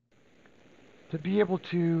to be able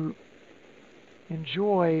to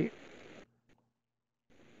enjoy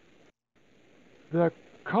the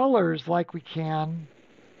colors like we can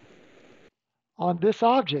on this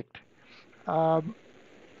object.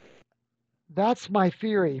 That's my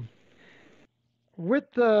theory.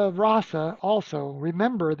 With the RASA, also,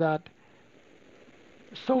 remember that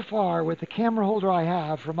so far with the camera holder I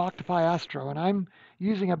have from Octopi Astro, and I'm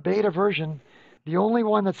using a beta version, the only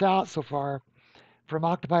one that's out so far from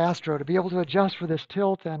Octopi Astro, to be able to adjust for this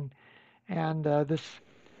tilt and this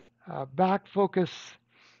back focus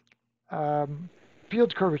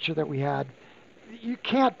field curvature that we had. You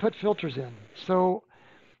can't put filters in. So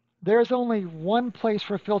there's only one place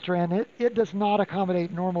for a filter, and it does not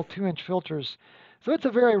accommodate normal 2-inch filters. So it's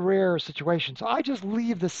a very rare situation. So I just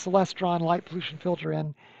leave the Celestron light pollution filter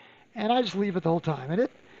in, and I just leave it the whole time. And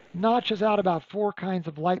it notches out about 4 kinds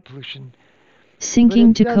of light pollution.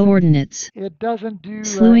 Syncing to coordinates. It doesn't do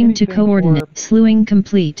Slewing to coordinates. Slewing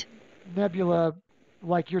complete. Nebula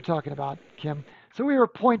like you're talking about, Kim. So we were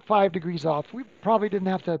 0.5 degrees off. We probably didn't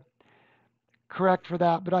have to correct for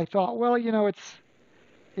that, but I thought, well,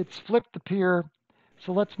 it's flipped the pier,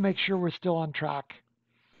 so let's make sure we're still on track.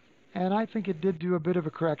 And I think it did do a bit of a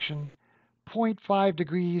correction. 0.5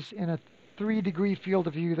 degrees in a 3-degree field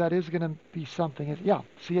of view, that is going to be something. Yeah,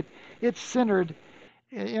 see, it's centered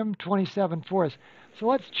M27 for us. So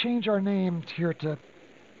let's change our name here to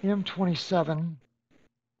M27.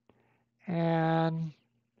 And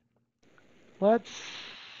let's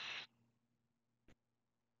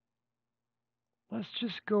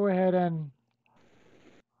just go ahead and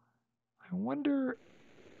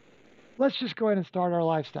let's just go ahead and start our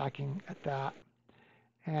live stacking at that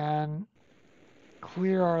and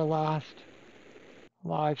clear our last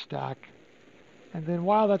live stack. And then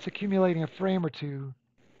while that's accumulating a frame or two,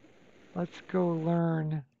 let's go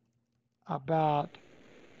learn about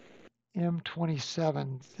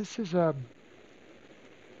M27. This is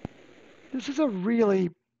a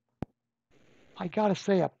really, I gotta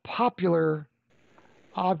say, a popular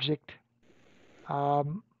object.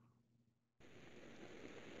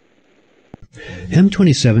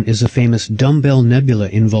 M27 is a famous Dumbbell nebula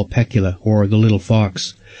in Vulpecula, or the Little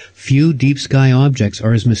Fox. Few deep sky objects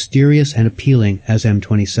are as mysterious and appealing as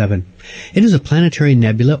M27. It is a planetary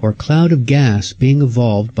nebula or cloud of gas being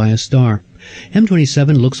evolved by a star.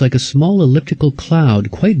 M27 looks like a small elliptical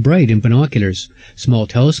cloud, quite bright in binoculars. Small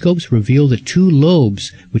telescopes reveal the 2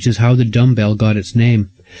 lobes, which is how the Dumbbell got its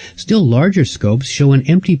name. Still larger scopes show an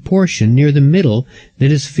empty portion near the middle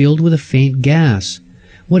that is filled with a faint gas.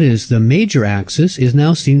 What is the major axis is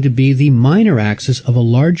now seen to be the minor axis of a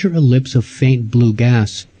larger ellipse of faint blue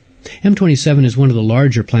gas. M27 is one of the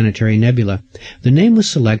larger planetary nebula. The name was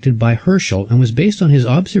selected by Herschel and was based on his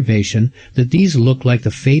observation that these look like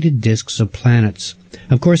the faded disks of planets.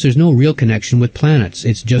 Of course, there's no real connection with planets.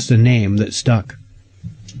 It's just a name that stuck.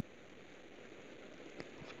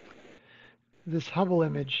 This Hubble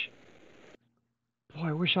image. Boy,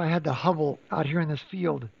 I wish I had the Hubble out here in this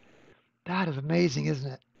field. That is amazing,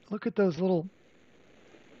 isn't it? Look at those little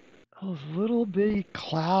bitty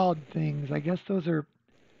cloud things. I guess those are,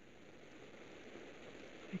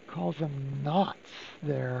 he calls them knots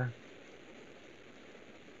there.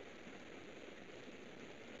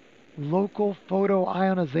 Local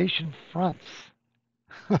photoionization fronts.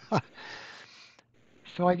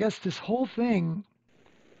 So I guess this whole thing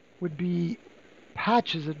would be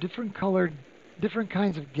patches of different colored, different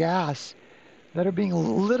kinds of gas that are being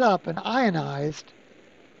lit up and ionized.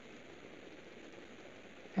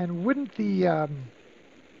 And wouldn't the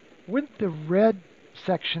red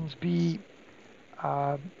sections be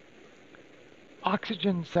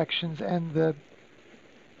oxygen sections, and the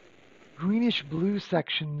greenish blue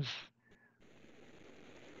sections,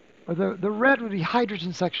 or the red would be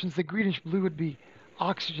hydrogen sections, the greenish blue would be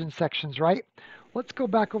oxygen sections, right? Let's go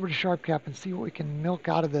back over to SharpCap and see what we can milk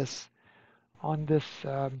out of this on this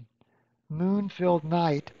moon-filled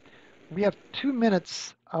night. we have 2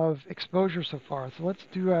 minutes of exposure so far. So let's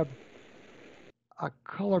do a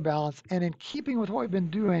color balance. And in keeping with what we've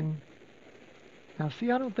been doing, now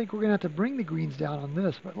see, I don't think we're going to have to bring the greens down on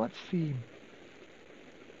this, but let's see.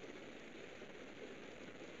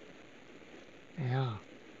 Yeah,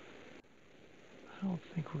 I don't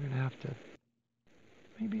think we're going to have to.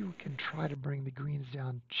 Maybe we can try to bring the greens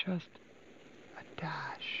down just a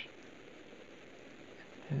dash.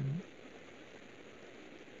 And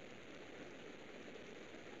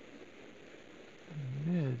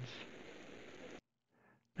the mids.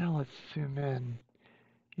 Now let's zoom in.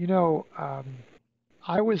 You know,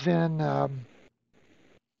 I was in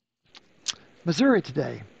Missouri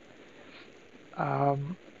today.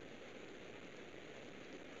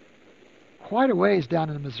 Quite a ways down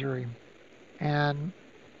in Missouri, and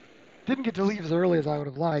didn't get to leave as early as I would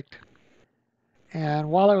have liked. And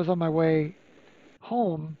while I was on my way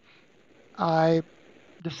home, I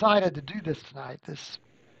decided to do this tonight, this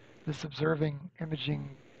observing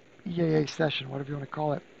imaging EAA session, whatever you want to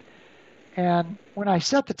call it. And when I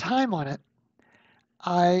set the time on it,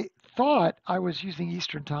 I thought I was using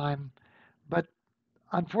Eastern time, but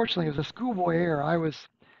unfortunately, it was a schoolboy error. I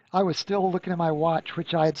was still looking at my watch,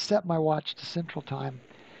 which I had set my watch to Central time,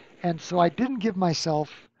 and so I didn't give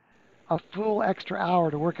myself a full extra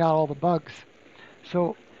hour to work out all the bugs.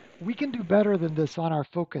 So we can do better than this on our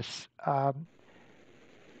focus.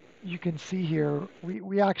 You can see here,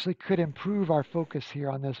 we actually could improve our focus here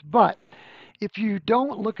on this. But if you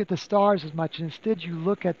don't look at the stars as much, and instead you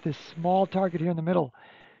look at this small target here in the middle,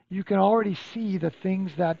 you can already see the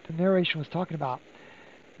things that the narration was talking about.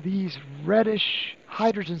 These reddish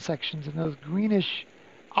hydrogen sections and those greenish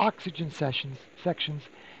oxygen sections.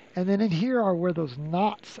 And then in here are where those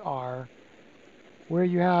knots are, where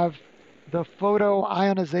you have the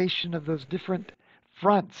photoionization of those different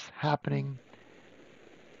fronts happening.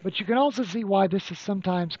 But you can also see why this is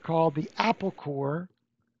sometimes called the apple core.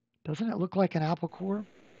 Doesn't it look like an apple core?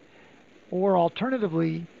 Or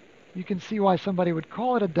alternatively, you can see why somebody would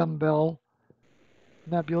call it a dumbbell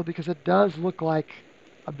nebula, because it does look like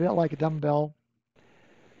a bit like a dumbbell.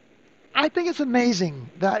 I think it's amazing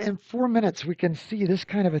that in 4 minutes we can see this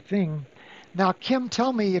kind of a thing. Now, Kim,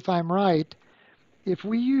 tell me if I'm right. If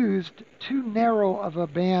we used too narrow of a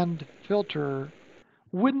band filter,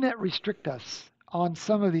 wouldn't it restrict us on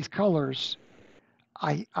some of these colors?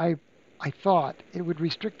 I thought it would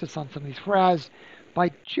restrict us on some of these. Whereas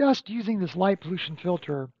by just using this light pollution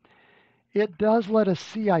filter, it does let us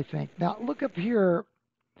see, I think. Now look up here.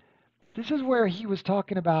 This is where he was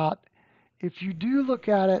talking about, if you do look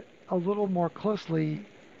at it a little more closely,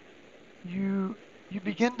 you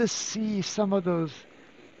begin to see some of those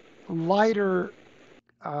lighter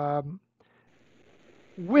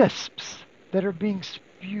wisps that are being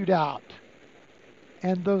spewed out.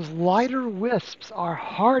 And those lighter wisps are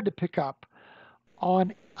hard to pick up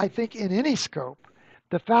on, I think, in any scope.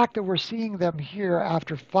 The fact that we're seeing them here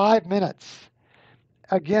after 5 minutes,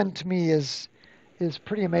 again, to me is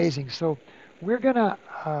pretty amazing. So we're going to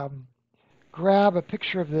grab a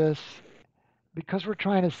picture of this because we're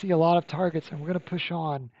trying to see a lot of targets, and we're going to push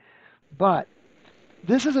on. But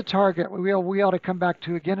this is a target we ought to come back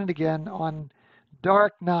to again and again on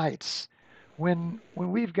dark nights when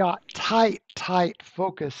we've got tight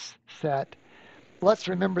focus set. Let's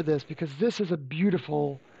remember this, because this is a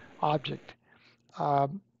beautiful object.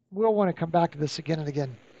 We'll want to come back to this again and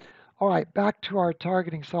again. All right, back to our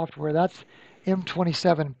targeting software. That's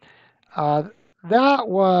M27. That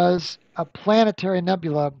was a planetary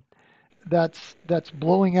nebula that's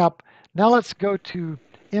blowing up. Now let's go to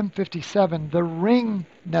M57, the Ring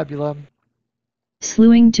Nebula.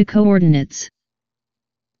 Slewing to coordinates.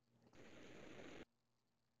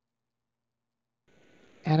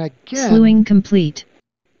 And again, slewing complete.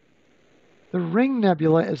 The Ring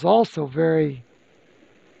Nebula is also very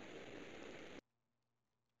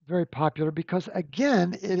popular because,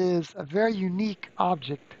 again, it is a very unique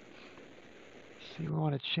object. Let's see, we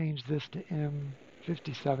want to change this to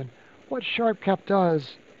M57. What SharpCap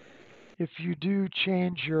does, if you do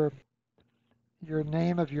change your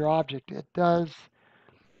name of your object, it does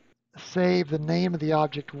save the name of the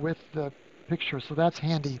object with the picture, so that's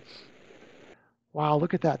handy. Wow,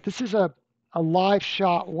 look at that. This is a live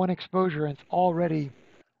shot, one exposure, and it's already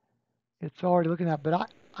looking at that.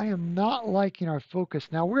 But I am not liking our focus.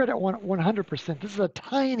 Now we're at 100%. This is a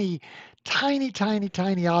tiny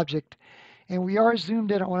object, and we are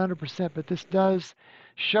zoomed in at 100%, but this does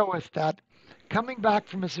show us that coming back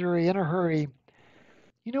from Missouri in a hurry,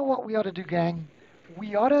 you know what we ought to do, gang?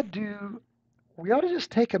 We ought to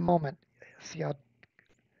just take a moment. See how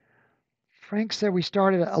Frank said we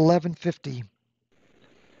started at 11:50.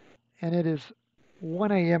 and it is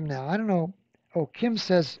 1 a.m. now. I don't know. Oh, Kim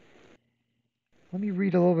says, let me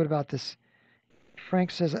read a little bit about this.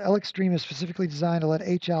 Frank says LX Stream is specifically designed to let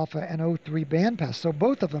H alpha and O3 bandpass. So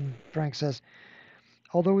both of them, Frank says,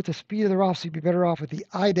 although with the speed of the ROFs, you'd be better off with the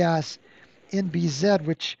IDAS NBZ,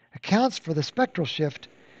 which accounts for the spectral shift.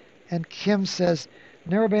 And Kim says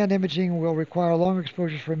narrowband imaging will require longer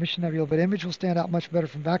exposures for emission nebula, but image will stand out much better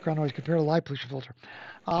from background noise compared to light pollution filter.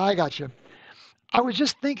 I got you. I was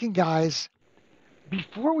just thinking, guys,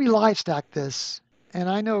 before we live stack this, and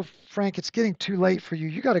I know, Frank, it's getting too late for you.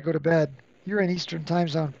 You got to go to bed. You're in Eastern time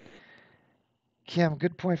zone. Kim,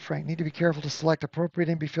 good point, Frank. Need to be careful to select appropriate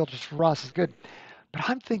NB filters for RASA is good. But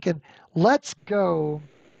I'm thinking, let's go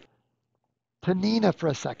to Nina for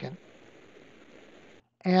a second.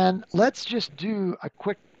 And let's just do a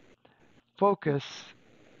quick focus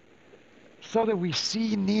so that we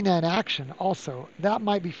see Nina in action also. That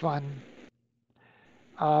might be fun.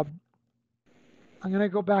 I'm going to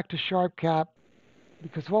go back to SharpCap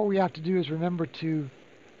because what we have to do is remember to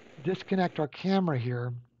disconnect our camera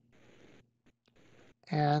here.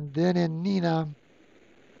 And then in Nina,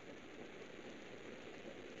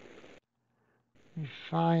 we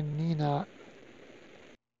find Nina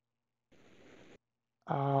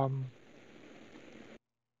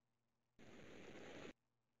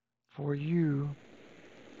for you.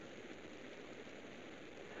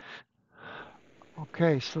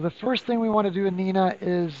 Okay, so the first thing we want to do in Nina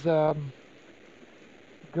is go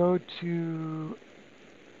to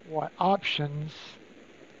what options?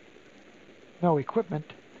 No,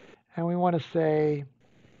 equipment, and we want to say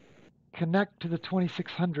connect to the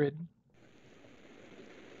 2600,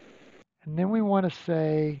 and then we want to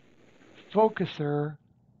say focuser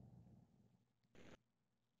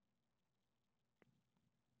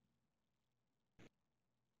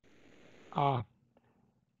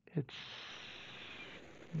it's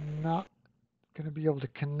not going to be able to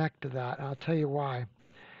connect to that. And I'll tell you why.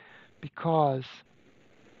 Because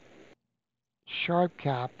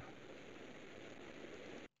SharpCap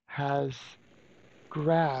has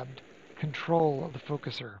grabbed control of the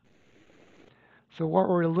focuser. So what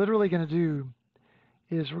we're literally going to do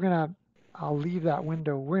is I'll leave that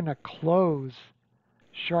window. We're going to close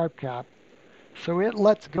SharpCap so it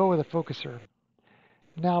lets go of the focuser.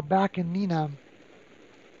 Now back in Nina,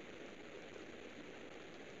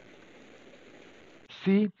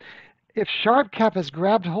 see, if SharpCap has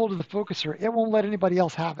grabbed hold of the focuser, it won't let anybody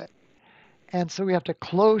else have it. And so we have to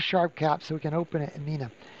close SharpCap so we can open it in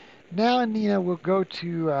Nina. Now in Nina, we'll go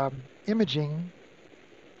to imaging,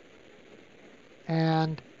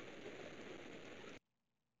 and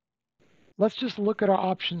let's just look at our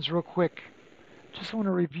options real quick. Just want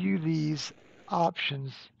to review these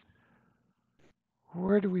options.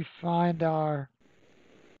 Where do we find our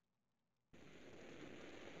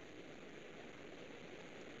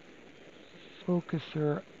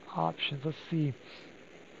focuser options? Let's see.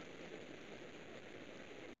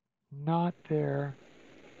 Not there.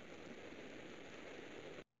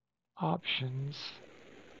 Options.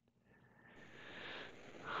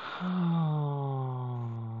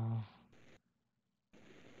 Oh.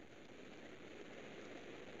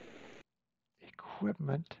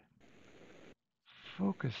 Equipment.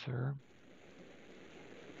 Focuser.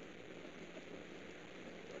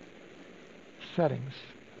 Settings.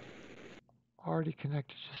 Already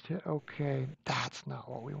connected. Just hit OK. That's not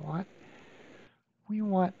what we want. We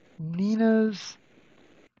want Nina's.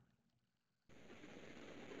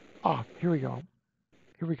 Here we go.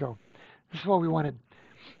 Here we go. This is what we wanted.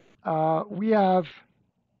 We have.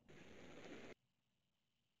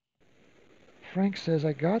 Frank says,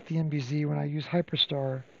 I got the MBZ when I use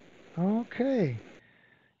Hyperstar. Okay.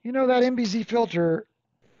 You know that MBZ filter,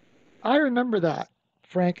 I remember that,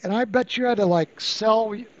 Frank, and I bet you had to like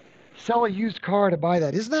sell a used car to buy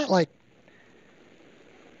that. Isn't that like,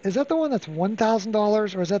 is that the one that's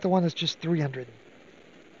 $1,000 or is that the one that's just $300?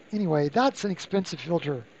 Anyway, that's an expensive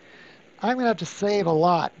filter. I'm going to have to save a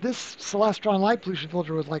lot. This Celestron light pollution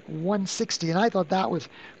filter was like $160, and I thought that was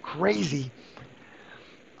crazy.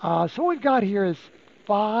 So what we've got here is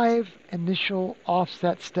 5 initial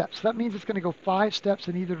offset steps. That means it's going to go 5 steps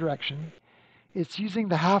in either direction. It's using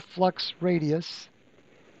the half flux radius.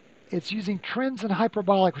 It's using trends and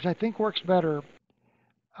hyperbolic, which I think works better,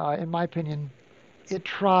 in my opinion. It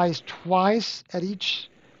tries twice at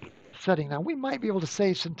each setting. Now, we might be able to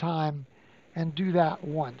save some time and do that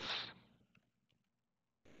once.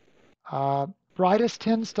 Brightest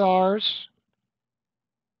 10 stars.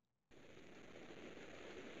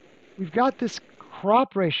 We've got this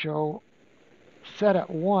crop ratio set at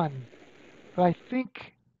 1, but I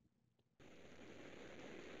think,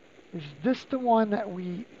 is this the one that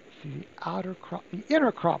we see, the outer crop, the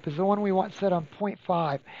inner crop is the one we want set on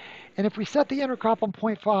 0.5. And if we set the inner crop on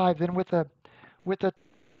 0.5, then with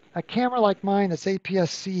a camera like mine that's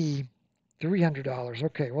APS-C, $300.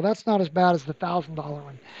 Okay, well that's not as bad as the $1,000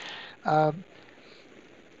 one.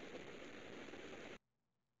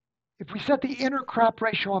 If we set the inner crop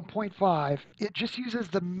ratio on 0.5, it just uses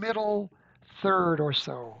the middle third or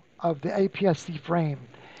so of the APS-C frame.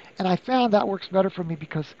 And I found that works better for me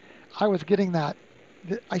because I was getting that.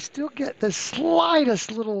 I still get the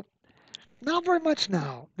slightest little, not very much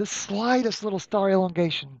now, the slightest little star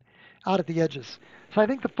elongation out at the edges. So I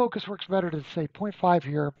think the focus works better to say 0.5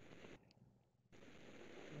 here,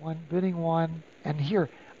 bidding 1, and here.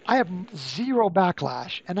 I have 0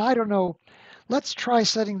 backlash, and I don't know. Let's try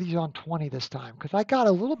setting these on 20 this time, because I got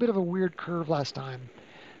a little bit of a weird curve last time.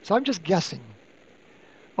 So I'm just guessing.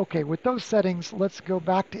 Okay, with those settings, let's go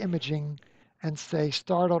back to imaging and say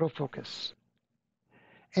start autofocus.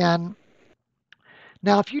 And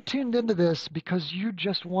now if you tuned into this because you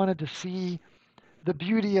just wanted to see the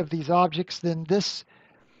beauty of these objects, then this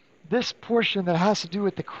portion that has to do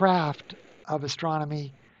with the craft of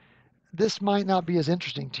astronomy, this might not be as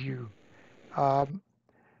interesting to you.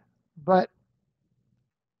 But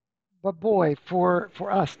boy, for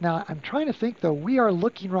us, now I'm trying to think though, we are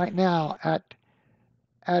looking right now at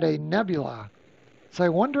a nebula. So I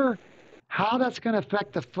wonder how that's going to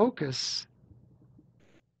affect the focus.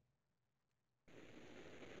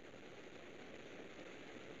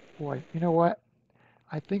 Boy, you know what?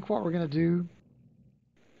 I think what we're going to do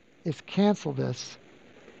is cancel this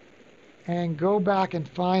and go back and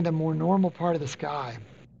find a more normal part of the sky.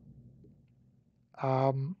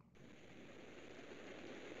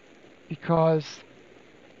 Because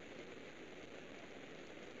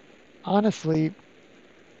honestly,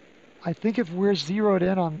 I think if we're zeroed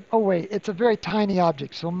in on, oh wait, it's a very tiny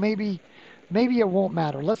object, so maybe it won't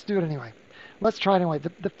matter. Let's do it anyway. Let's try it anyway.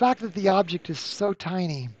 The fact that the object is so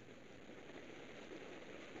tiny,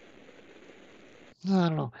 I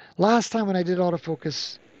don't know. Last time when I did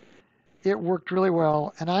autofocus, it worked really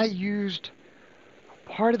well, and I used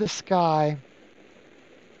part of the sky.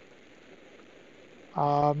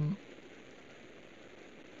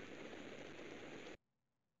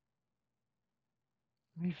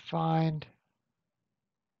 Let me find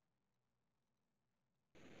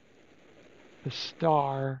the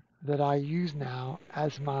star that I use now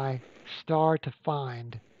as my star to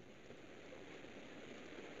find.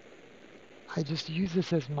 I just use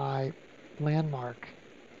this as my landmark.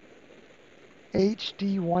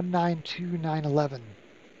 HD 192911.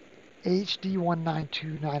 HD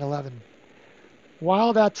 192911.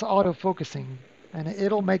 While that's autofocusing, and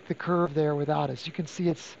it'll make the curve there without us. You can see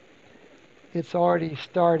it's already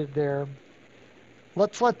started there.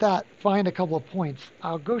 Let's let that find a couple of points.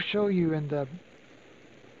 I'll go show you in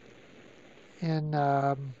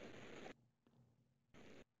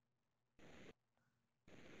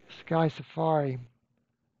Sky Safari.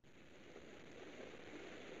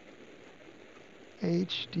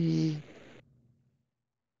 HD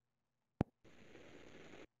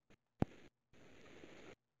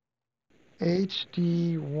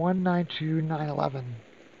 192911.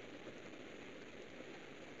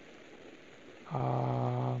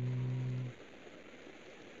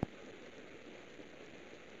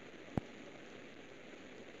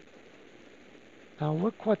 Now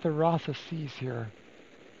look what the RASA sees here.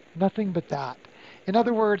 Nothing but that. In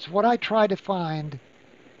other words, what I try to find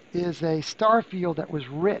is a star field that was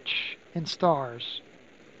rich in stars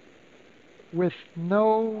with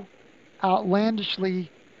no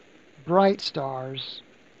outlandishly bright stars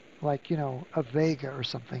like, a Vega or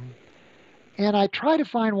something. And I try to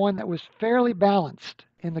find one that was fairly balanced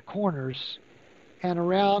in the corners and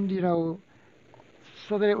around,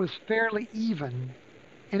 so that it was fairly even,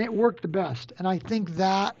 and it worked the best. And I think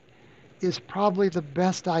that is probably the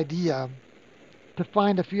best idea to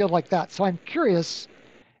find a field like that. So I'm curious,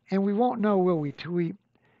 and we won't know, will we, till we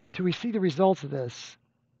see the results of this.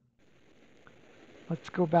 Let's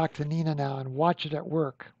go back to Nina now and watch it at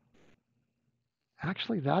work.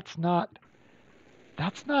 Actually, that's not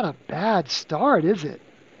a bad start, is it?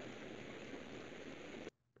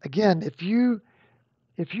 Again, if you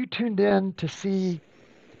tuned in to see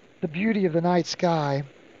the beauty of the night sky,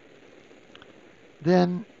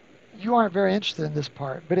 then you aren't very interested in this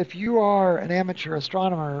part. But if you are an amateur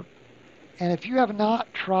astronomer, and if you have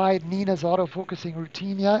not tried Nina's autofocusing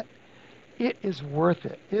routine yet, it is worth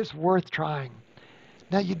it. It's worth trying.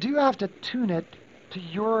 Now you do have to tune it to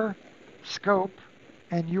your scope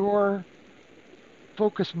and your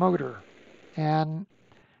focus motor. And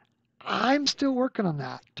I'm still working on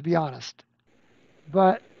that, to be honest.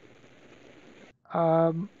 But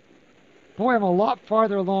Boy, I'm a lot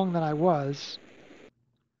farther along than I was.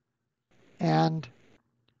 And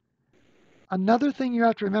another thing you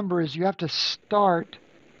have to remember is you have to start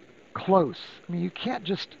close. I mean, you can't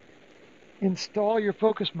just install your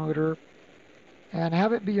focus motor and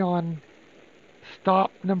have it be on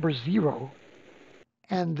stop number 0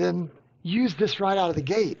 and then use this right out of the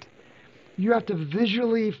gate. You have to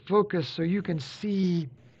visually focus so you can see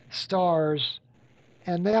stars,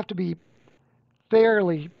 and they have to be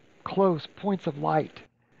fairly close points of light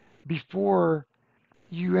before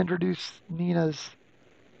you introduce Nina's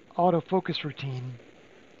autofocus routine.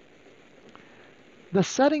 The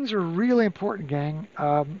settings are really important, gang.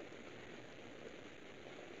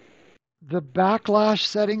 The backlash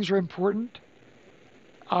settings are important.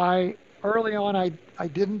 Early on I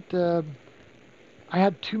didn't I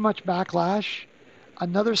had too much backlash.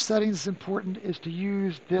 Another setting that's important is to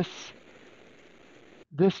use this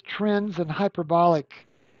trends and hyperbolic.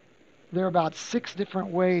 There are about 6 different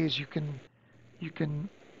ways you can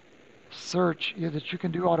search, that you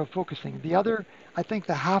can do autofocusing. The other, I think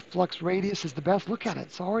the half flux radius is the best. Look at it.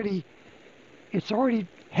 It's already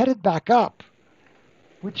headed back up,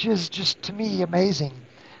 which is just to me amazing.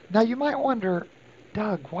 Now you might wonder,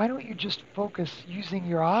 Doug, why don't you just focus using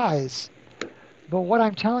your eyes? But what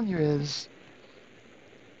I'm telling you is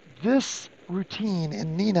this routine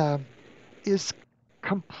in Nina is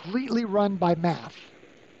completely run by math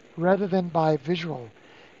rather than by visual.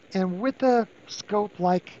 And with a scope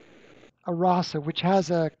like a RASA, which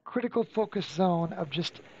has a critical focus zone of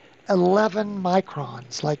just 11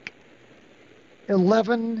 microns, like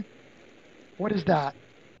 11, what is that?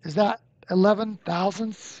 Is that 11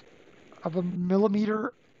 thousandths of a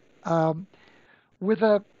millimeter? Um, with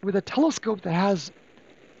a telescope that has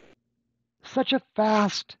such a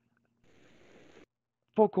fast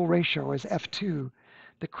focal ratio as f2,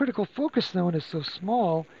 the critical focus zone is so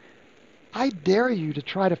small. I dare you to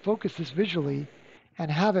try to focus this visually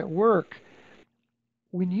and have it work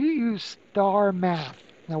when you use star math.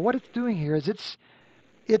 Now what it's doing here is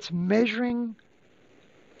it's measuring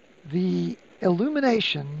the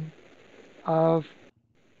illumination of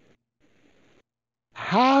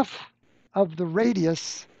half of the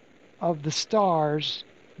radius of the stars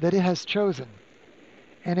that it has chosen.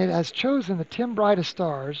 And it has chosen the 10 brightest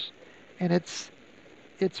stars, and it's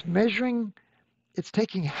measuring, it's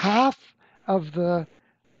taking half of the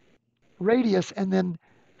radius and then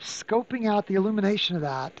scoping out the illumination of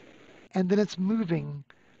that, and then it's moving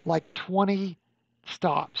like 20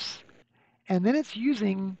 stops. And then it's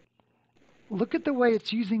using, look at the way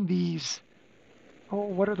it's using these, oh,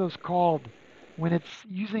 what are those called? When it's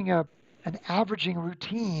using an averaging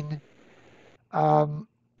routine, um,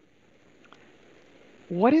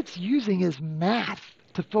 what it's using is math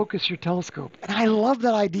to focus your telescope. And I love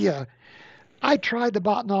that idea. I tried the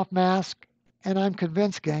Botanoff mask, and I'm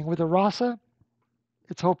convinced, gang, with a RASA,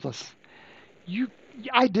 it's hopeless. You,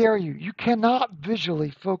 I dare you. You cannot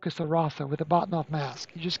visually focus a RASA with a Botanoff mask.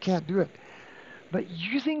 You just can't do it. But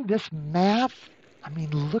using this math, I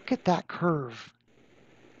mean, look at that curve.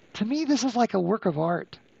 To me, this is like a work of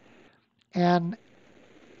art. And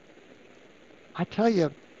I tell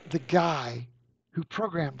you, the guy who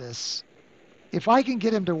programmed this, if I can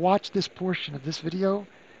get him to watch this portion of this video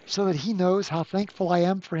so that he knows how thankful I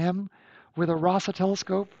am for him with a RASA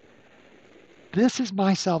telescope, this is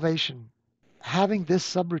my salvation. Having this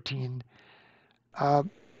subroutine, uh,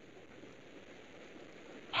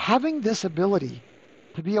 having this ability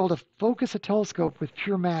to be able to focus a telescope with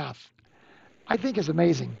pure math, I think is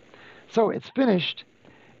amazing. So it's finished,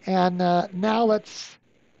 and now let's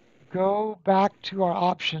go back to our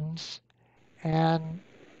options and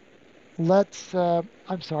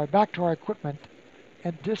back to our equipment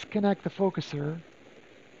and disconnect the focuser,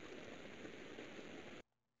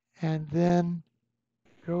 and then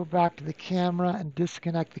go back to the camera and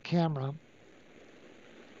disconnect the camera.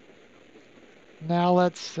 Now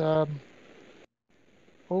let's open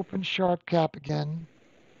SharpCap again.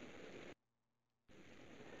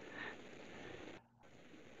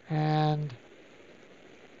 And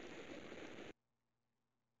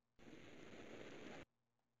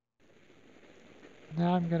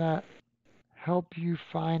now I'm going to help you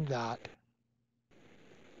find that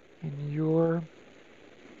in your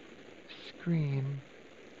screen.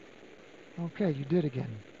 Okay, you did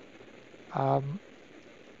again.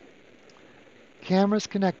 Camera's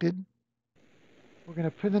connected. We're going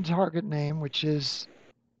to put in the target name, which is,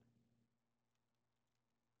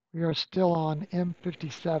 we are still on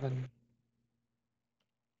M57.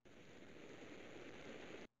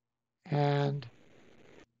 And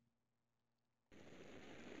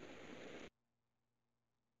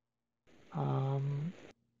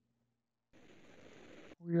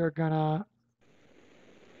are gonna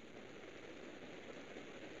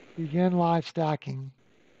begin live stacking.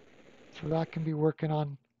 So that can be working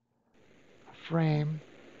on a frame.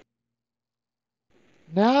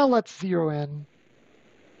 Now let's zero in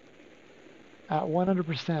at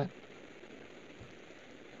 100%.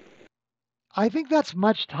 I think that's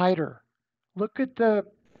much tighter. Look at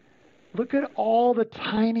all the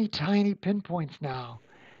tiny, tiny pinpoints now.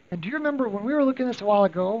 And do you remember when we were looking at this a while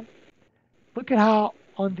ago? Look at how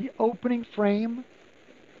on the opening frame,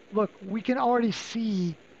 look, we can already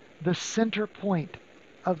see the center point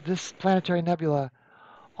of this planetary nebula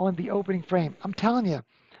on the opening frame. I'm telling you,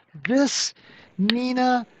 this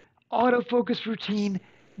Nina autofocus routine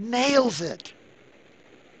nails it.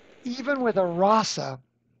 Even with a RASA,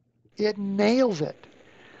 it nails it.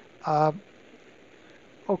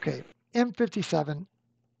 Okay, M57.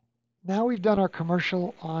 Now we've done our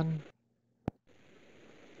commercial on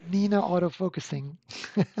Nina autofocusing.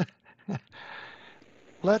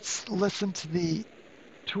 Let's listen to the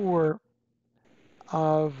tour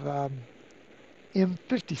of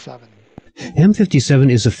M57. M57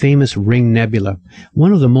 is a famous ring nebula,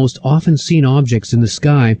 one of the most often seen objects in the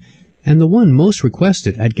sky, and the one most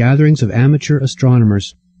requested at gatherings of amateur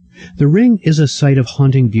astronomers. The ring is a sight of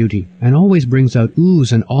haunting beauty, and always brings out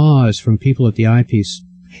oohs and ahs from people at the eyepiece.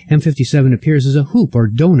 M57 appears as a hoop or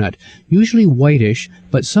donut, usually whitish,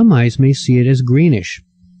 but some eyes may see it as greenish.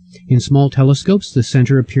 In small telescopes, the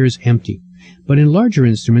center appears empty, but in larger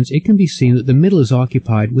instruments it can be seen that the middle is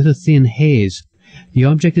occupied with a thin haze. The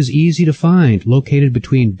object is easy to find, located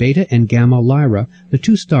between Beta and Gamma Lyra, the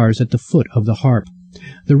two stars at the foot of the harp.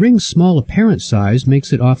 The ring's small apparent size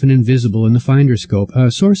makes it often invisible in the finder scope,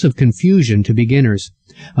 a source of confusion to beginners.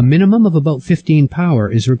 A minimum of about 15 power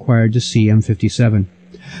is required to see M57.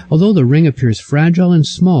 Although the ring appears fragile and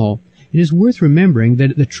small, it is worth remembering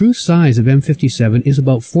that the true size of M57 is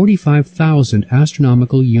about 45,000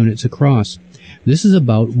 astronomical units across. This is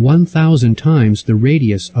about 1,000 times the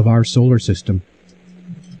radius of our solar system.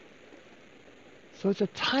 So it's a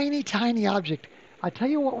tiny, tiny object. I tell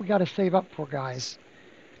you what we got to save up for, guys.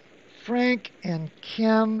 Frank and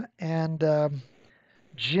Kim and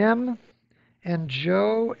Jim and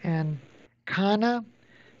Joe and Kana.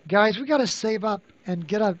 Guys, we got to save up and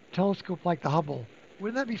get a telescope like the Hubble.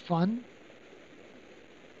 Wouldn't that be fun?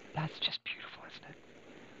 That's just beautiful, isn't it?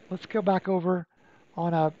 Let's go back over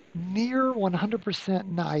on a near 100%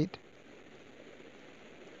 night.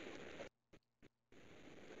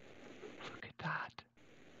 Look at that.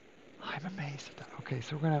 I'm amazed at that. Okay,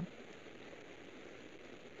 so we're going to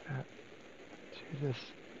do this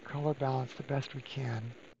color balance the best we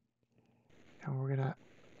can. And we're going to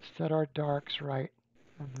set our darks right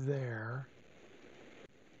there.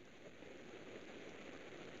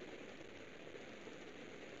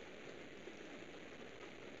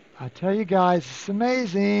 I tell you guys, it's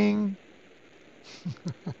amazing.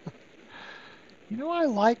 You know, I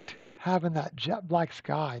liked having that jet black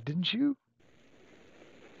sky, didn't you?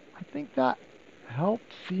 I think that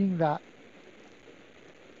helped seeing that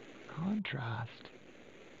contrast.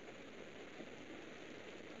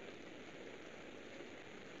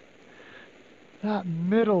 That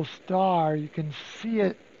middle star, you can see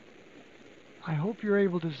it. I hope you're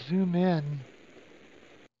able to zoom in.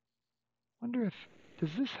 Wonder if, does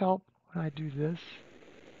this help when I do this?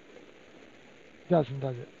 Doesn't,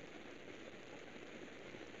 does it?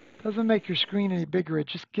 Doesn't make your screen any bigger, it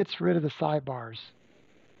just gets rid of the sidebars.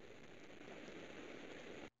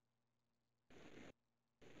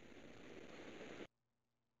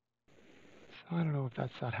 So I don't know if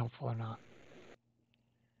that's that helpful or not.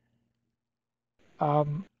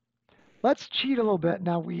 Let's cheat a little bit.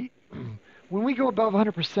 Now when we go above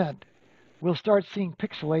 100%, we'll start seeing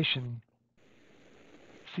pixelation.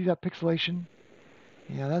 See that pixelation?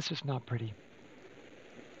 Yeah, that's just not pretty.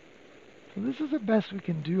 So this is the best we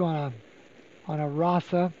can do on a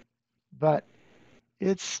RASA, but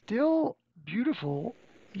it's still beautiful,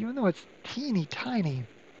 even though it's teeny tiny.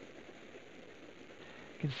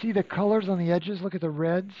 You can see the colors on the edges. Look at the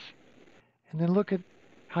reds, and then look at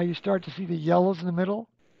how you start to see the yellows in the middle.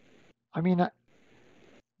 I mean,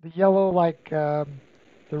 the yellow like the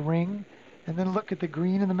ring, and then look at the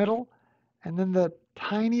green in the middle, and then the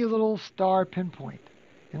tiny little star pinpoint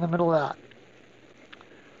in the middle of that.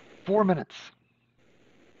 4 minutes.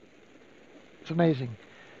 It's amazing.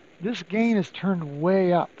 This gain is turned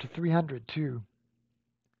way up to 300 too.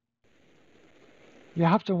 You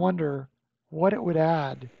have to wonder what it would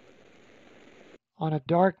add on a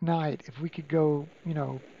dark night if we could go,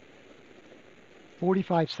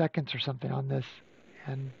 45 seconds or something on this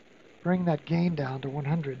and bring that gain down to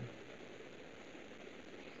 100.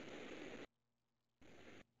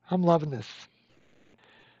 I'm loving this.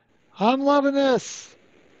 I'm loving this.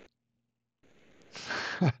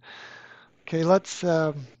 Okay, let's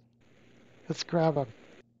grab a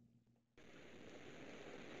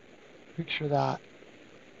picture of that.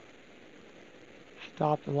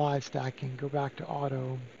 Stop the live stacking. Go back to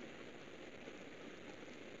auto.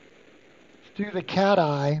 Let's do the cat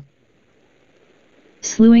eye.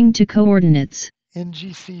 Slewing to coordinates.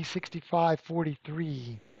 NGC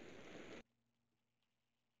 6543.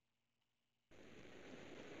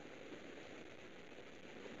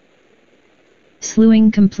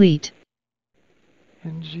 Slewing complete.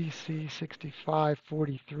 NGC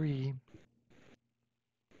 6543.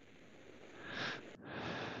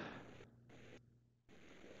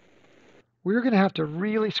 We're going to have to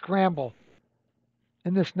really scramble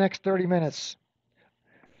in this next 30 minutes.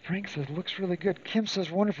 Frank says, looks really good. Kim says,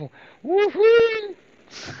 wonderful. Woohoo!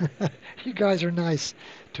 You guys are nice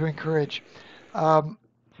to encourage. We're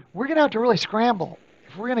going to have to really scramble.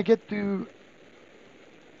 If we're going to get through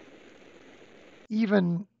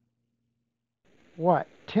even,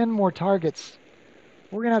 10 more targets,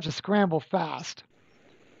 we're going to have to scramble fast.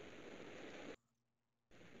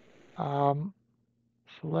 So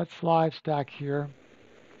let's live stack here.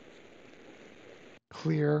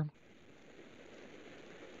 Clear.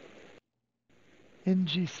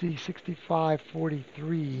 NGC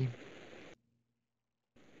 6543.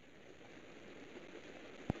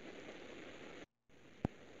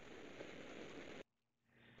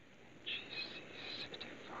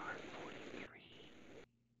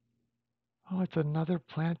 Oh, it's another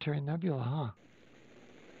planetary nebula, huh?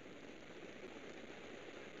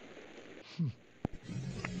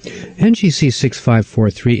 NGC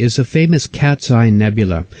 6543 is the famous Cat's Eye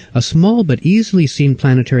Nebula, a small but easily seen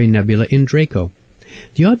planetary nebula in Draco.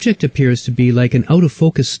 The object appears to be like an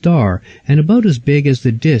out-of-focus star and about as big as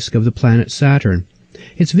the disk of the planet Saturn.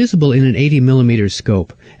 It's visible in an 80mm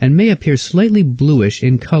scope and may appear slightly bluish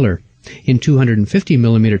in color. In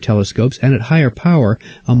 250mm telescopes and at higher power,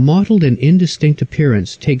 a mottled and indistinct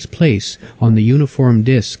appearance takes place on the uniform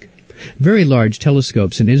disk. Very large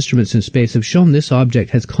telescopes and instruments in space have shown this object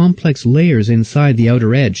has complex layers inside the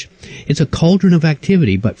outer edge. It's a cauldron of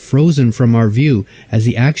activity, but frozen from our view as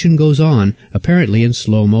the action goes on, apparently in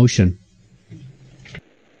slow motion.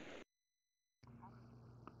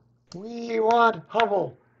 We want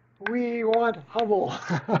Hubble. We want Hubble.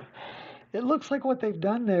 It looks like what they've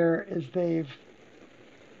done there is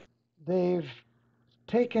they've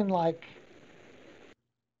taken like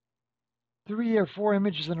 3 or 4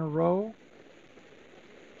 images in a row.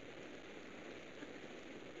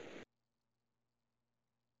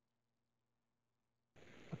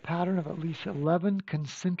 A pattern of at least 11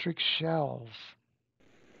 concentric shells.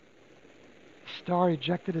 The star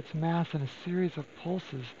ejected its mass in a series of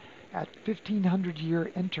pulses at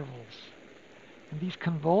 1,500-year intervals. And these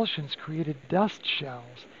convulsions created dust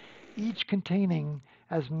shells, each containing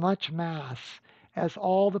as much mass as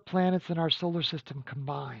all the planets in our solar system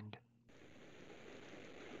combined.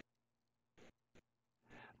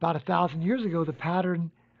 About 1,000 years ago, the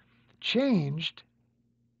pattern changed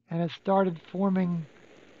and it started forming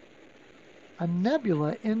a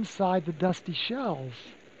nebula inside the dusty shells,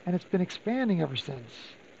 and it's been expanding ever since.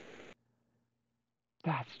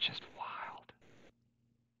 That's just wild.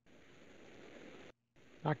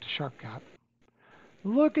 Back to SharpCap.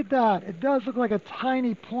 Look at that. It does look like a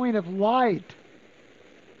tiny point of light.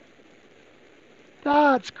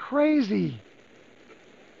 That's crazy.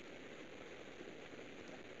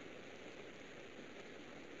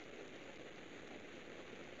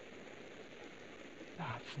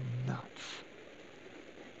 That's nuts.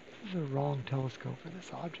 This is the wrong telescope for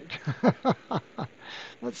this object.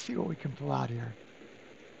 Let's see what we can pull out here.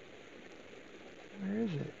 Where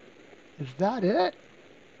is it? Is that it?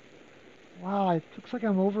 Wow, it looks like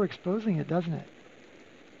I'm overexposing it, doesn't it?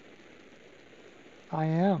 I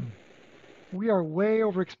am. We are way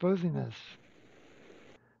overexposing this.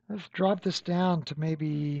 Let's drop this down to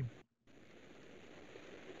maybe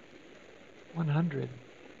 100.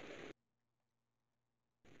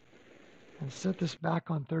 And set this back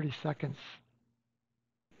on 30 seconds.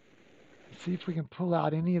 See if we can pull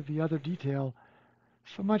out any of the other detail.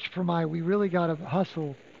 So much for we really got to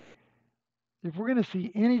hustle. If we're going to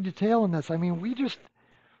see any detail in this, I mean,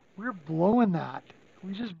 we're blowing that.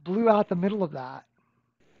 We just blew out the middle of that.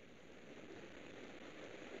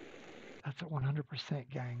 That's at 100%,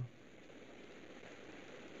 gang.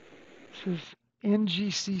 This is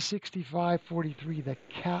NGC 6543, the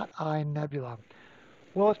Cat Eye Nebula.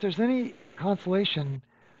 Well, if there's any consolation,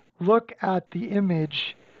 look at the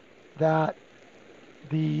image that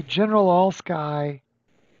the General All Sky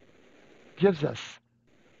gives us.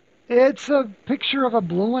 It's a picture of a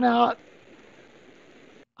blown out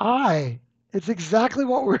eye. It's exactly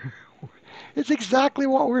what we're it's exactly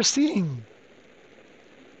what we're seeing.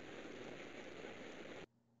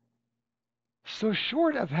 So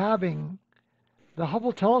short of having the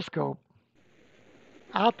Hubble telescope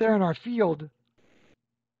out there in our field.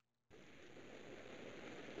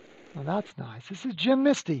 Oh, that's nice. This is Jim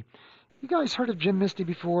Misty. You guys heard of Jim Misty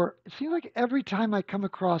before? It seems like every time I come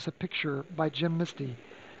across a picture by Jim Misty,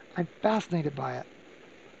 I'm fascinated by it.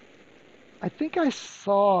 I think I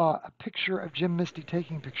saw a picture of Jim Misty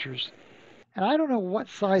taking pictures, and I don't know what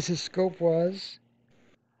size his scope was,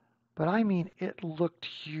 but I mean, it looked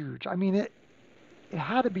huge. I mean, it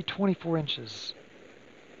had to be 24 inches.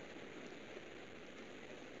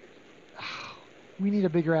 We need a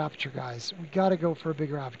bigger aperture, guys. We got to go for a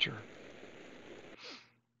bigger aperture.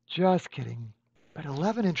 Just kidding. But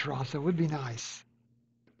 11-inch RASA would be nice.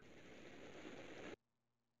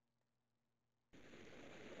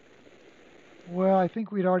 Well, I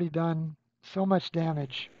think we'd already done so much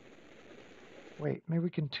damage. Wait, maybe we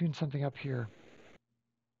can tune something up here.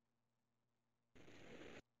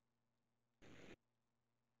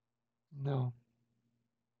 No.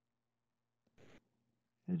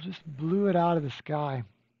 It just blew it out of the sky.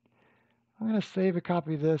 I'm going to save a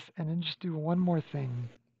copy of this and then just do one more thing.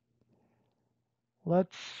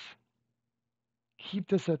 Let's keep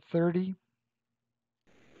this at 30.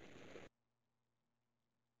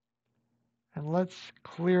 And let's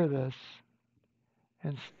clear this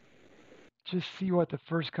and just see what the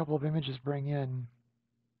first couple of images bring in.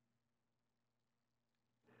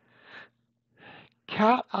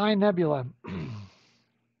 Cat Eye Nebula.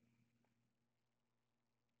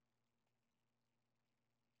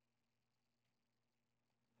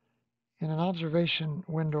 In an observation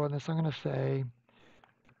window on this, I'm going to say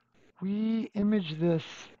we image this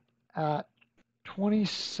at 20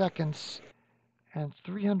 seconds and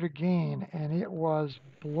 300 gain, and it was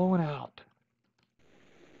blown out.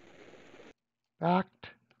 Backed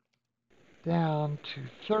down to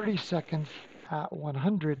 30 seconds at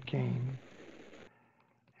 100 gain,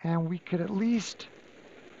 and we could at least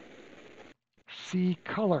see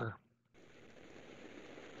color.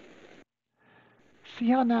 See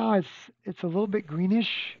how now it's a little bit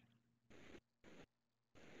greenish?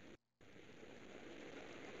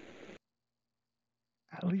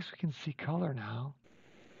 At least we can see color now.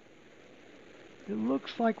 It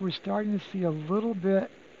looks like we're starting to see a little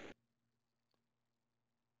bit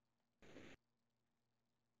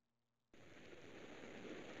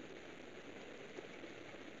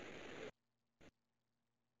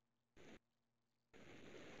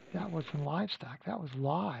that wasn't live stack, that was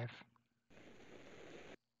live.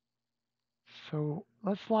 So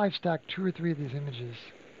let's live stack 2 or 3 of these images.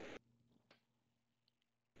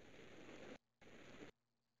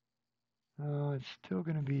 Oh, it's still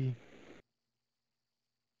going to be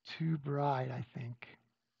too bright, I think.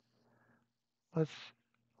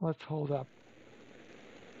 Let's hold up.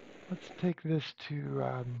 Let's take this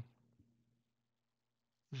to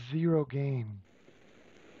 0 gain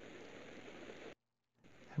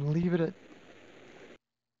and leave it at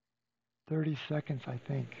 30 seconds, I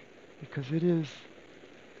think, because it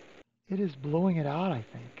is blowing it out, I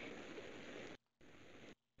think.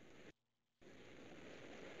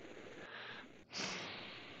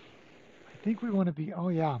 I think we want to be, oh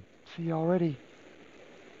yeah, see already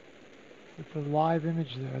with the live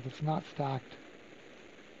image there that's not stacked.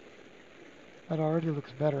 That already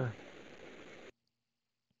looks better.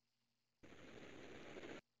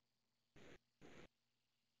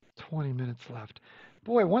 "20 minutes left."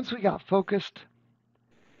 Boy, once we got focused,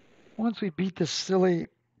 once we beat this silly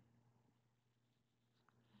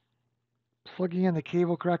plugging in the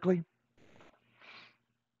cable correctly,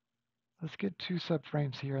 let's get 2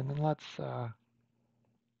 subframes here, and then let's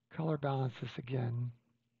color balance this again.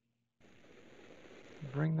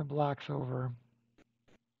 Bring the blacks over.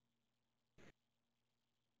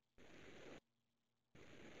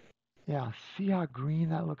 Yeah, see how green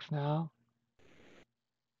that looks now?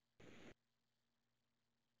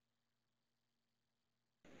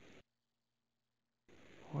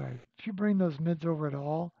 Boy, if you bring those mids over at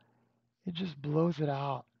all, it just blows it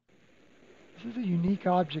out. This is a unique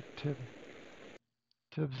object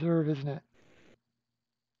to observe, isn't it?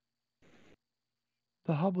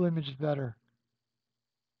 The Hubble image is better.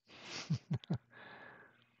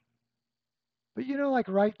 But you know, like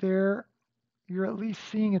right there, you're at least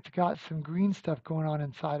seeing it's got some green stuff going on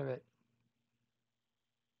inside of it.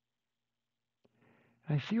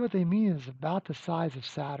 And I see what they mean is about the size of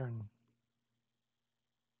Saturn.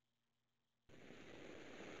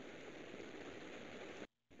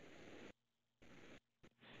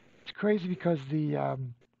 It's crazy because the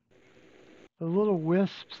little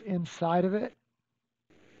wisps inside of it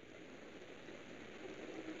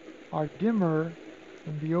are dimmer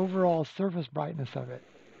than the overall surface brightness of it.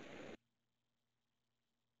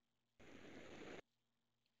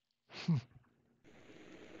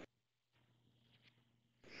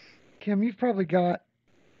 Kim, you've probably got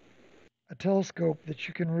a telescope that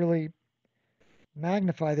you can really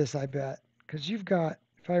magnify this, I bet, because you've got,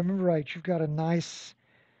 if I remember right, you've got a nice,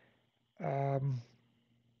 um,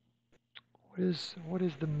 what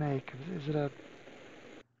is the make? Is it a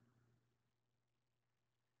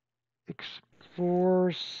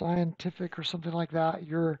Explore Scientific or something like that?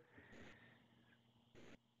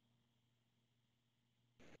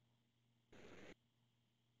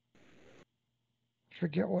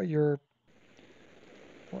 Forget what your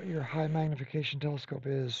high magnification telescope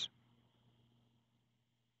is.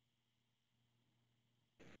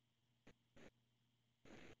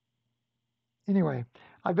 Anyway,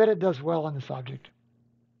 I bet it does well on this object.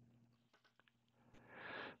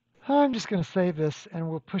 I'm just going to save this and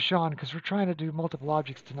we'll push on because we're trying to do multiple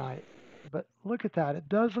objects tonight. But look at that. It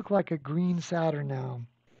does look like a green Saturn now.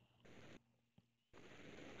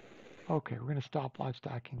 Okay, we're going to stop live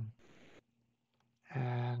stacking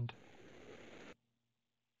and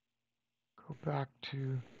go back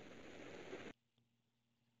to,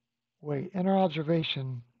 wait, inner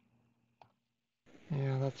observation.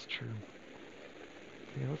 Yeah, that's true.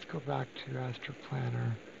 Okay, let's go back to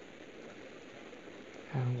Astroplanner.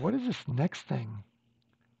 And what is this next thing?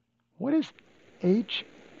 What is H?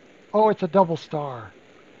 Oh, it's a double star.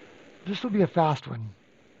 This will be a fast one.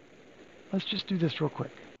 Let's just do this real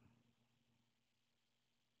quick.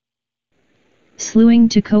 Slewing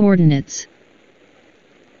to coordinates.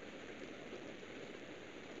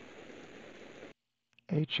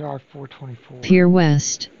 HR 424. Pier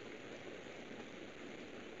West.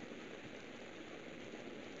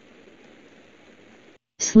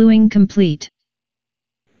 Slewing complete.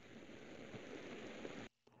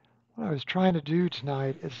 What I was trying to do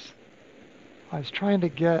tonight is I was trying to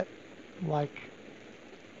get I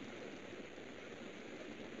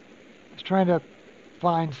was trying to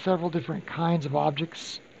find several different kinds of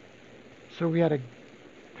objects so we had a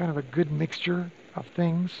kind of a good mixture of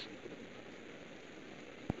things.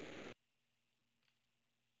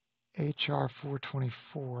 HR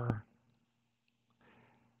 424.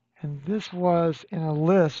 And this was in a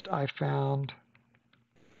list I found.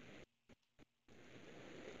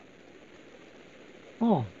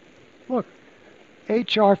 Oh, look,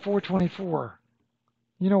 HR 424.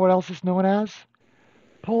 You know what else it's known as?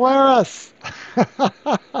 Polaris!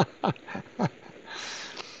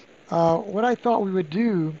 What I thought we would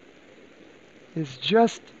do is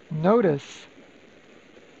just notice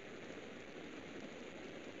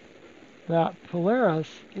that Polaris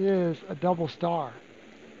is a double star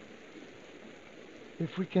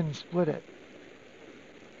if we can split it.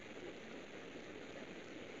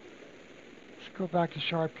 Let's go back to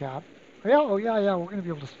sharp cap. Oh yeah, we're going to be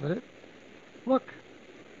able to split it. Look.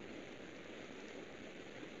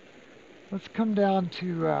 Let's come down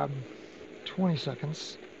to 20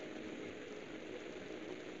 seconds.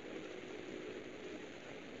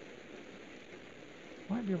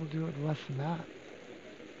 Might be able to do it less than that.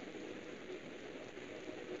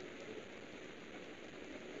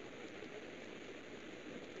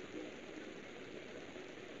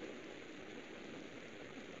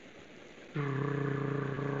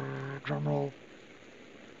 Drum roll.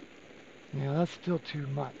 Yeah, that's still too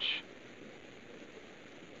much.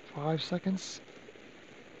 5 seconds.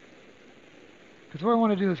 Because what I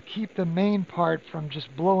want to do is keep the main part from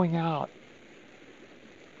just blowing out.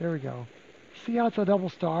 There we go. See how it's a double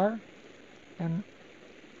star? And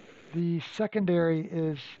the secondary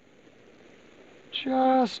is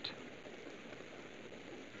just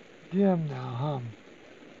dim now, huh?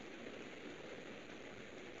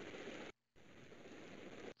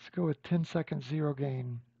 Let's go with 10 seconds zero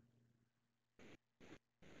gain.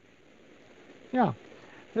 Yeah,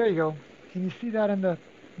 there you go. Can you see that in the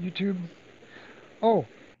YouTube? Oh,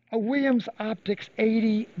 a Williams Optics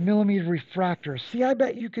 80 millimeter refractor. See, I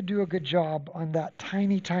bet you could do a good job on that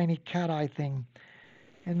tiny cat eye thing.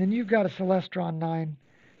 And then you've got a Celestron 9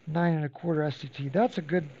 1/4 SCT. That's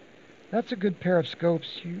a good pair of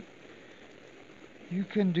scopes. You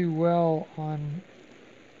can do well on.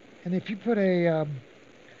 And if you put a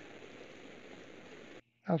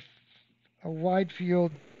wide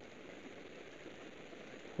field,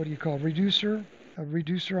 what do you call it, a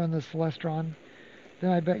reducer on the Celestron,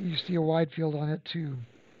 then I bet you see a wide field on it too.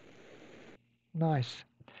 Nice.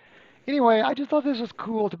 Anyway, I just thought this was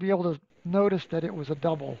cool to be able to notice that it was a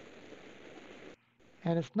double.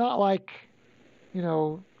 And it's not like,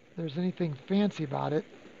 there's anything fancy about it,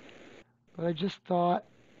 but I just thought,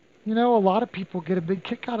 a lot of people get a big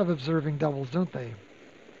kick out of observing doubles, don't they?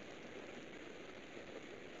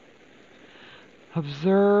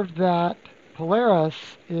 Observed that Polaris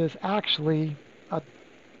is actually a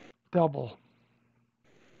double.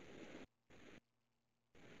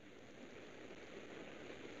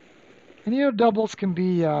 And doubles can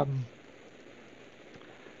be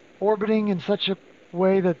orbiting in such a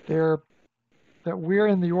way that we're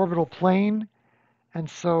in the orbital plane, and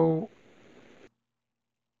so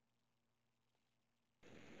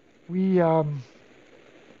we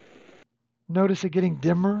notice it getting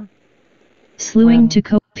dimmer Slewing to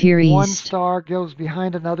when one co-priest. star goes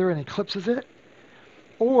behind another and eclipses it,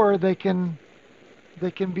 or they can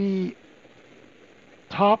be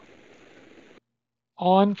top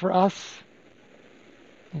on for us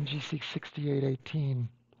in GC 6818.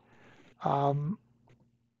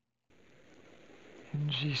 In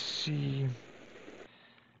GC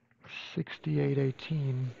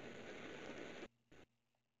 6818.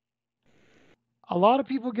 A lot of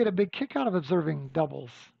people get a big kick out of observing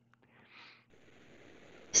doubles.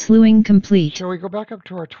 Slewing complete. Shall we go back up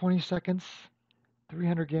to our 20 seconds,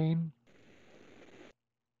 300 gain?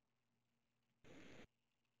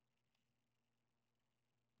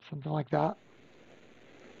 Something like that.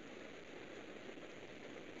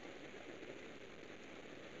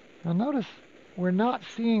 Now notice we're not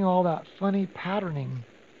seeing all that funny patterning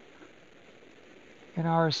in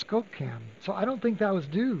our scope cam. So I don't think that was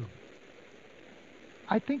due.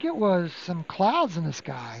 I think it was some clouds in the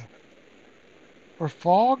sky or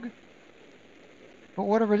fog. But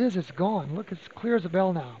whatever it is, it's gone. Look, it's clear as a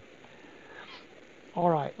bell now. All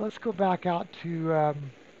right, let's go back out to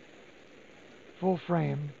full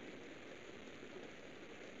frame.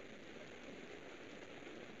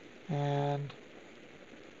 And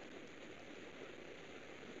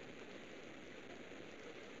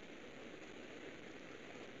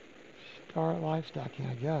start live stacking,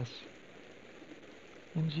 I guess.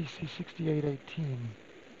 NGC 6818.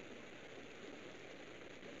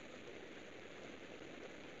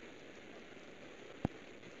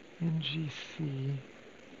 NGC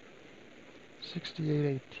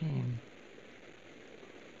 6818.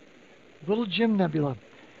 Little Jim Nebula.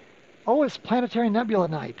 Oh, it's Planetary Nebula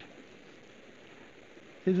night.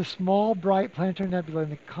 It is a small, bright planetary nebula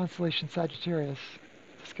in the constellation Sagittarius,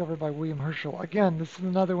 discovered by William Herschel. Again, this is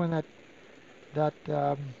another one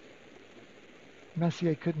that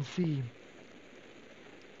Messier couldn't see.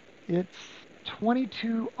 It's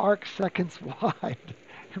 22 arc seconds wide.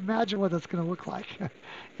 Imagine what that's going to look like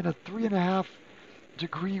in a 3.5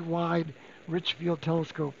 degree wide rich field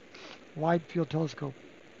telescope, wide field telescope.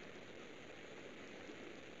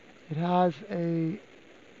 It has a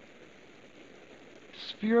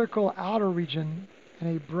spherical outer region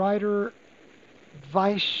and a brighter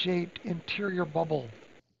vice-shaped interior bubble.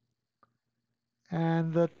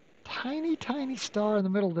 And the tiny, tiny star in the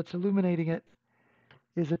middle that's illuminating it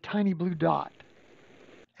is a tiny blue dot.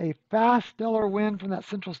 A fast stellar wind from that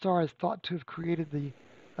central star is thought to have created the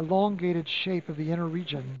elongated shape of the inner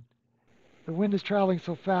region. The wind is traveling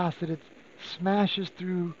so fast that it smashes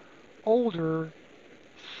through older,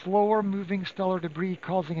 slower moving stellar debris,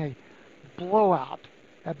 causing a blowout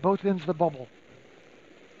at both ends of the bubble.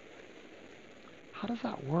 How does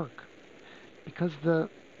that work? Because the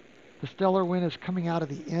stellar wind is coming out of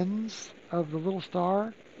the ends of the little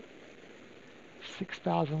star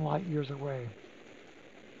 6,000 light years away.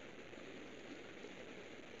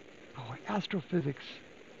 Oh, astrophysics.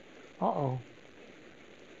 Uh-oh.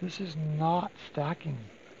 This is not stacking.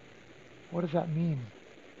 What does that mean?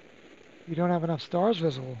 You don't have enough stars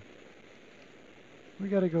visible. We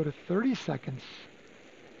got to go to 30 seconds.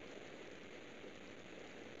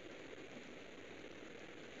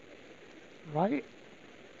 Right?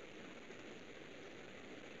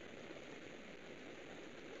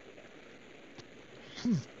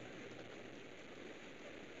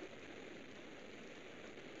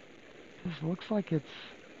 This looks like it's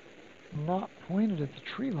not pointed at the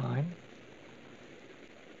tree line.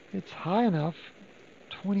 It's high enough,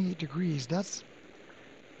 28 degrees. That's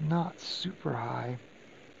not super high.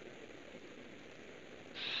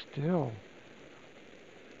 Still.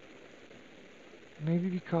 Maybe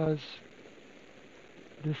because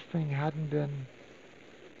this thing hadn't been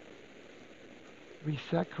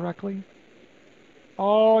reset correctly.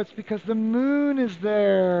 Oh, it's because the moon is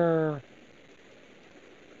there.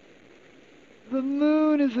 The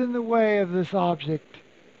moon is in the way of this object.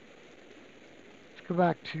 Let's go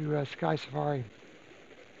back to Sky Safari.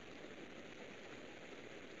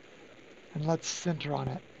 And let's center on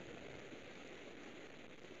it.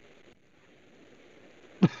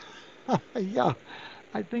 Yeah,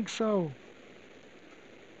 I think so.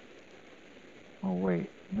 Oh, wait,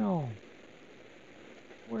 no.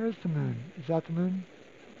 Where is the moon? Is that the moon?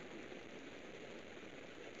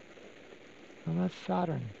 No, that's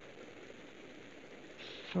Saturn.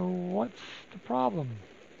 So what's the problem?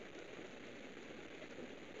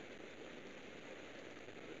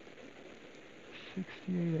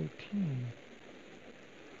 (6818).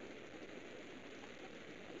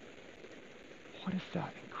 What is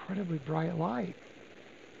that incredibly bright light?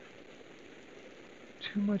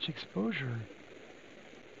 Too much exposure.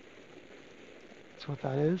 That's what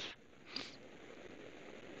that is.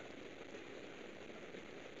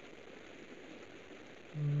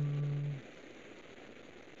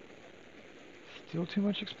 Still too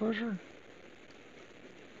much exposure?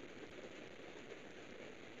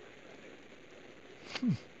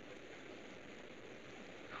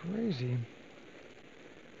 Crazy.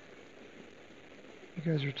 You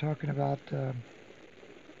guys are talking about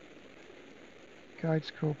guide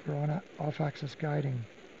scope or on off-axis guiding.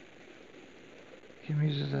 Kim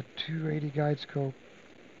uses a 280 guide scope,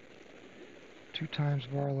 2 times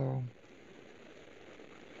Barlow.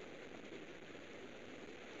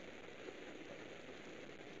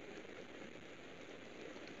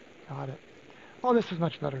 Got it. Oh, this is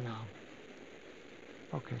much better now.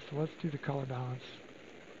 Okay, so let's do the color balance.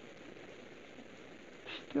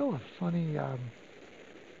 Still a funny,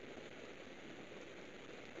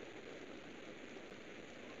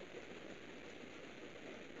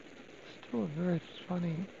 still a very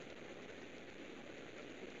funny,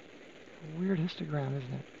 weird histogram,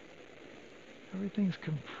 isn't it? Everything's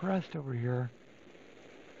compressed over here.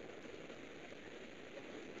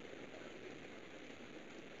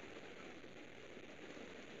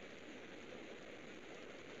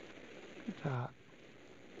 Look at that.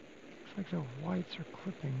 Looks like the whites are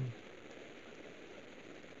clipping.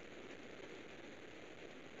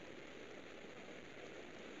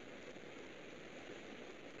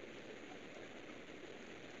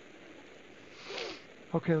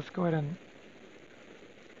 Okay, let's go ahead and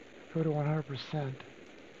go to 100%.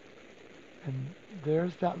 And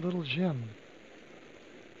there's that little gem.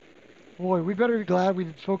 Boy, we better be glad we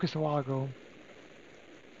did focus a while ago.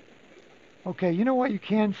 Okay, you know what you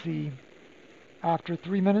can see after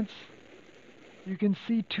 3 minutes? You can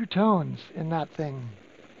see 2 tones in that thing.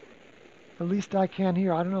 At least I can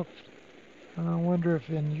here. I don't know if, I wonder if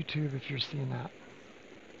in YouTube if you're seeing that.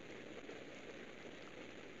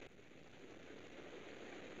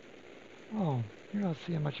 Oh, you're not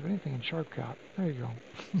seeing much of anything in SharpCap. There you go.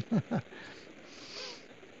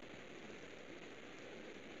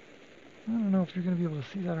 I don't know if you're going to be able to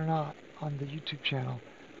see that or not on the YouTube channel.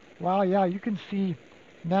 Wow, yeah, you can see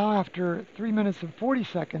now after 3 minutes and 40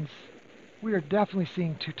 seconds, we are definitely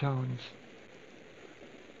seeing 2 tones.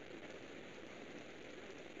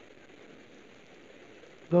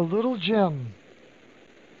 The little gem,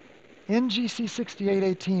 NGC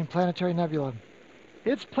 6818 Planetary Nebula.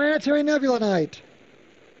 It's Planetary Nebula night.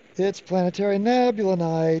 It's Planetary Nebula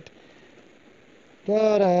night.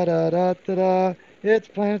 Da da da da da da. It's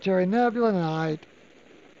Planetary Nebula night.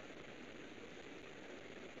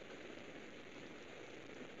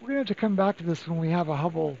 We're going to have to come back to this when we have a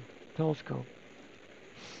Hubble telescope.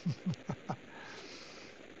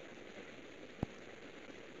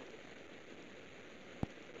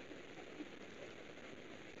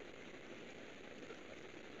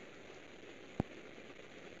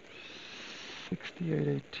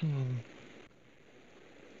 (6818)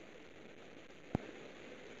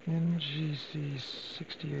 NGC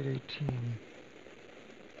 6818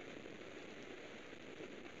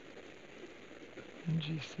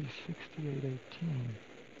 NGC 6818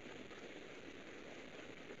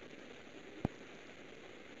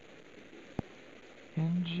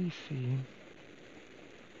 NGC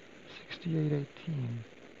 6818.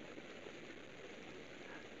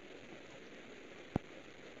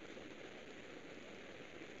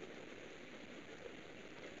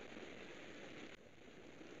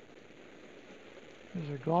 There's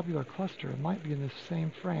a globular cluster. It might be in this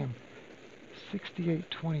same frame.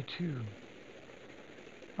 6822.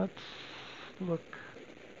 Let's look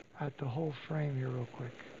at the whole frame here real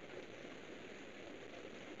quick.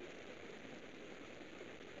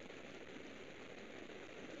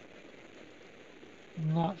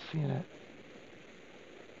 I'm not seeing it.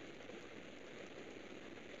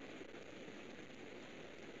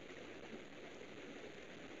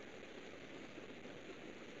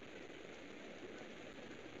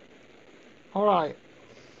 All right.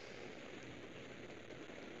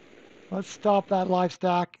 Let's stop that live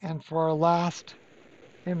stack and for our last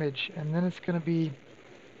image, and then it's going to be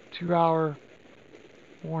 2-hour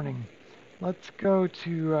warning. Let's go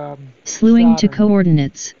to Slewing to Saturn.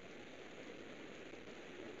 coordinates.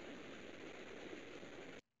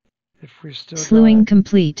 If we're still Slewing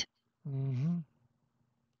complete. Mm-hmm.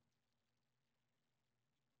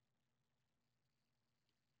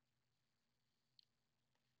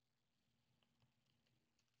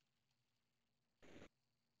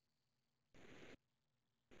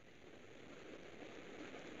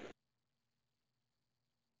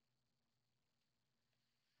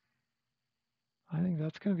 I think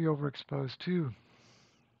that's going to be overexposed too.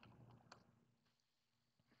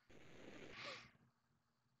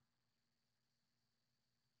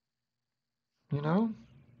 You know?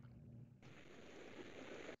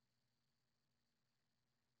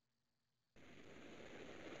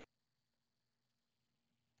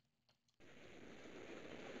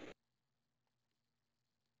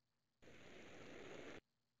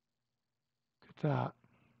 Look at that.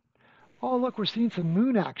 Oh, look, we're seeing some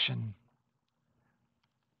moon action.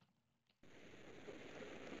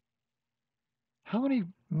 How many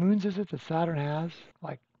moons is it that Saturn has?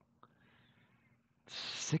 Like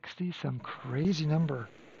 60, some crazy number.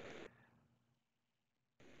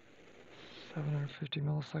 750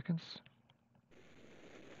 milliseconds.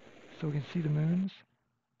 So we can see the moons.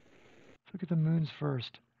 Let's look at the moons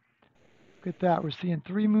first. Look at that. We're seeing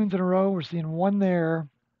 3 moons in a row. We're seeing one there.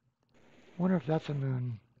 Wonder if that's a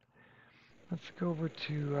moon. Let's go over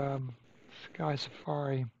to Sky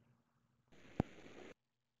Safari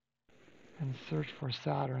and search for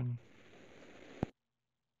Saturn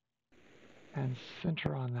and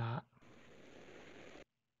center on that.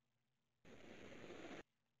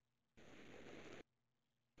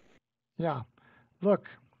 Yeah, look.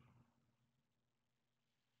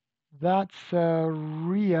 That's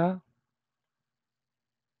Rhea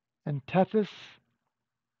and Tethys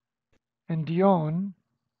and Dione.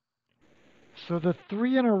 So the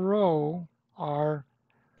 3 in a row are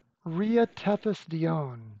Rhea, Tethys,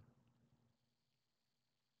 Dione.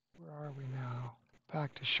 Where are we now?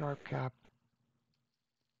 Back to Sharp Cap.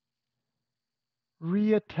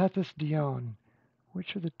 Rhea, Tethys, Dione.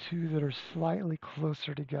 Which are the 2 that are slightly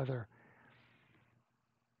closer together?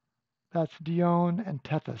 That's Dione and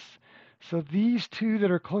Tethys. So these 2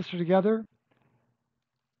 that are closer together,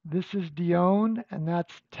 this is Dione and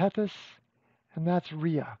that's Tethys and that's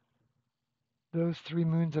Rhea. Those 3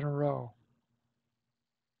 moons in a row.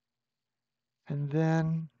 And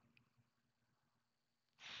then,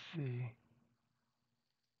 let's see,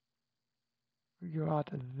 we go out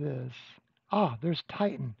to this. Ah, there's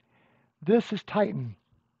Titan. This is Titan.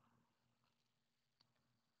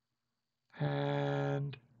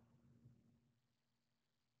 And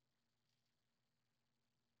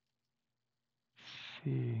let's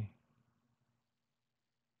see.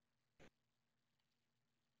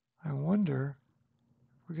 I wonder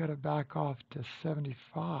if we got to back off to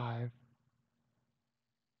 75.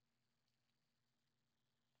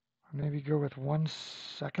 Or maybe go with 1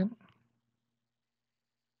 second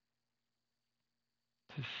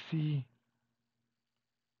to see.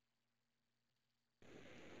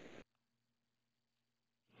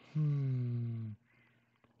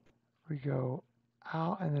 We go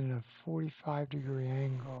out and then a 45-degree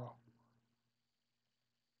angle.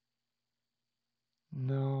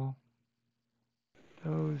 No,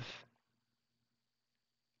 those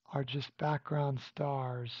are just background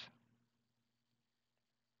stars.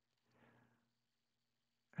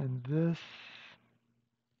 And this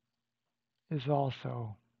is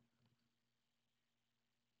also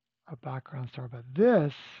a background star, but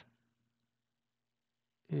this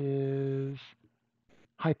is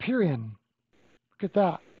Hyperion. Look at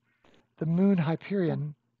that. The moon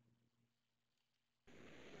Hyperion.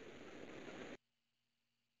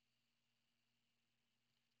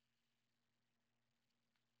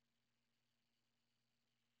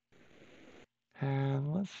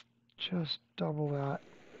 And let's just double that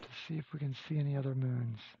to see if we can see any other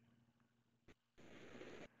moons.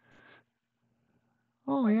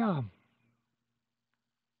 Oh yeah.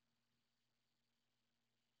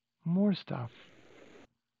 More stuff.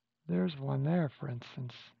 There's one there, for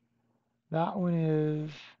instance. That one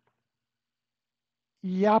is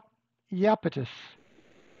Iapetus.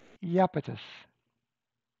 Iapetus.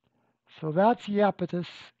 So that's Iapetus.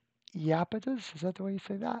 Iapetus? Is that the way you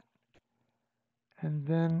say that? And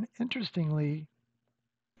then, interestingly,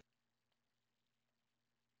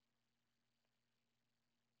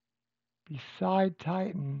 beside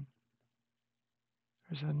Titan,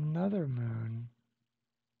 there's another moon.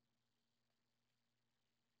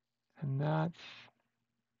 And that's,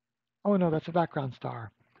 oh no, that's a background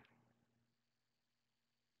star.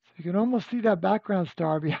 So you can almost see that background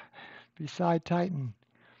star beside Titan.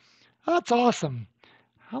 That's awesome.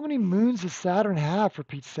 How many moons does Saturn have, for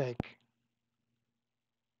Pete's sake?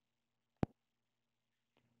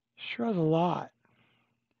 Sure has a lot.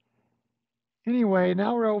 Anyway,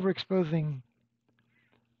 now we're overexposing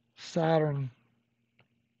Saturn,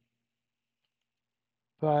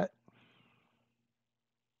 but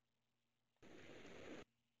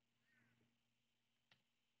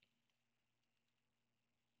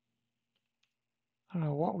I don't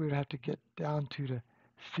know what we would have to get down to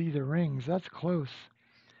see the rings. That's close.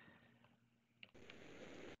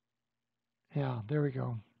 Yeah, there we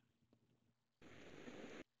go.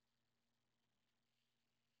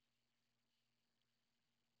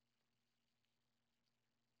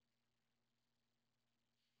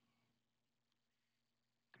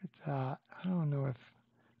 Look at that. I don't know if,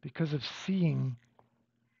 because of seeing,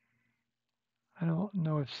 I don't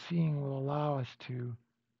know if seeing will allow us to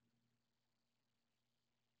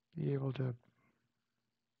be able to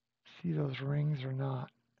see those rings or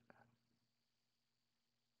not.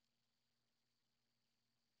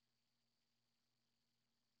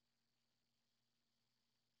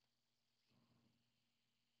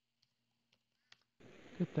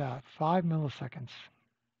 Look at that, 5 milliseconds.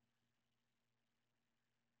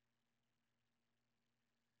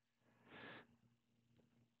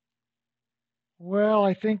 Well,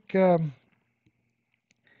 I think,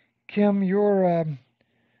 Kim, your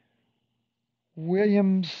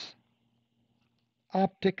Williams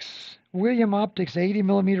William Optics 80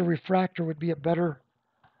 millimeter refractor would be a better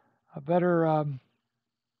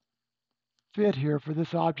fit here for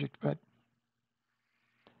this object, but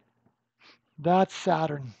that's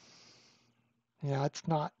Saturn. Yeah, it's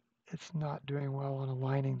not doing well on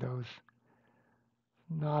aligning those.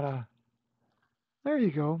 Not a There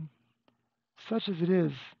you go. Such as it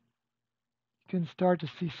is, you can start to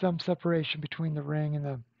see some separation between the ring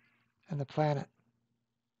and the planet.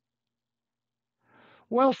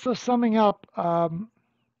 Well, so summing up,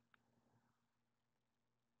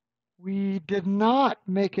 we did not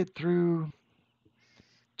make it through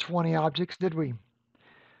 20 objects, did we?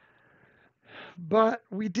 But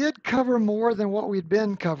we did cover more than what we'd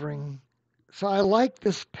been covering. So I like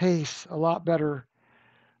this pace a lot better.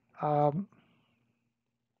 I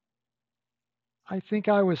think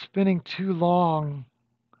I was spending too long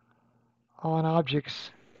on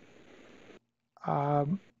objects.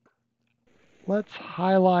 Let's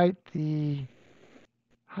highlight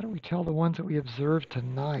how do we tell the ones that we observed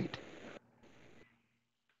tonight?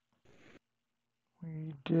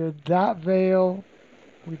 We did that veil,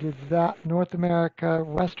 we did that North America,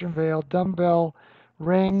 Western Veil, Dumbbell,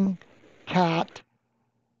 Ring, Cat,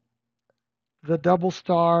 the double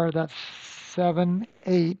star, that's 7,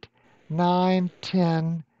 8, 9,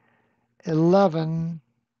 10, 11.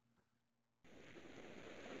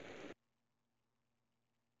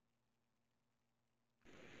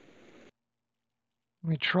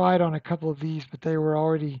 We tried on a couple of these, but they were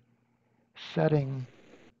already setting.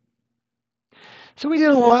 So we did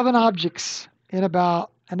 11 objects in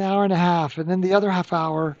about an hour and a half, and then the other half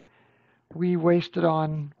hour we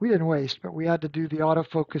didn't waste, but we had to do the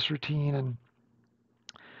autofocus routine and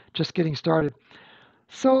just getting started.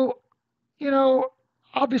 So,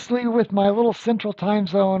 obviously with my little central time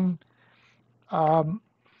zone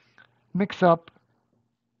mix up,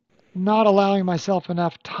 not allowing myself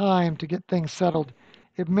enough time to get things settled,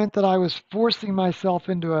 it meant that I was forcing myself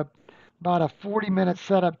into about a 40-minute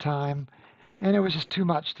setup time, and it was just too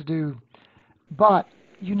much to do. But,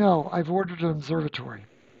 I've ordered an observatory.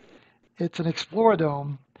 It's an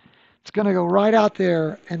Exploradome. It's going to go right out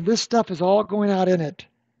there, and this stuff is all going out in it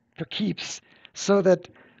for keeps so that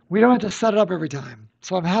we don't have to set it up every time.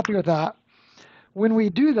 So I'm happy with that. When we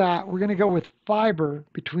do that, we're going to go with fiber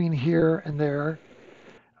between here and there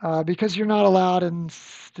because you're not allowed in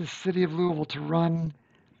the city of Louisville to run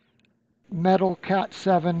metal Cat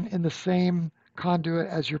 7 in the same conduit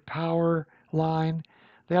as your power line.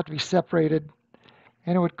 They have to be separated,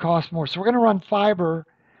 and it would cost more. So we're going to run fiber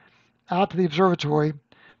out to the observatory,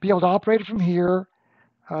 be able to operate it from here,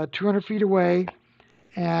 200 feet away,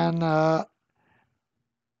 and I'm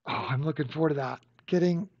looking forward to that.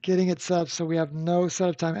 Getting it set up so we have no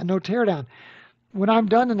setup time and no teardown. When I'm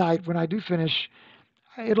done tonight, when I do finish,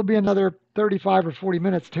 it'll be another 35 or 40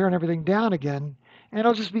 minutes tearing everything down again, and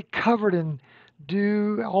it'll just be covered in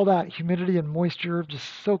dew, all that humidity and moisture, just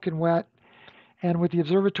soaking wet. And with the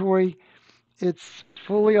observatory, it's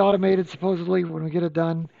fully automated supposedly when we get it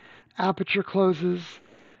done. Aperture closes,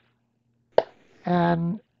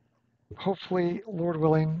 and hopefully, Lord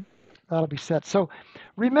willing, that'll be set. So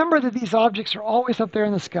remember that these objects are always up there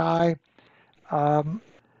in the sky.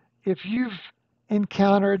 If you've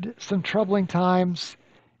encountered some troubling times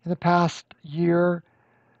in the past year.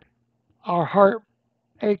 Our heart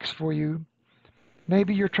aches for you.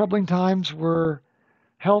 Maybe your troubling times were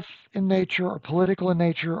health in nature or political in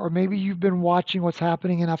nature, or maybe you've been watching what's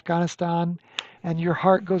happening in Afghanistan and your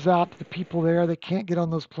heart goes out to the people there that can't get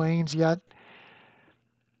on those planes yet.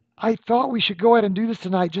 I thought we should go ahead and do this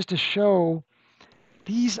tonight just to show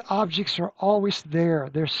these objects are always there.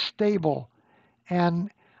 They're stable.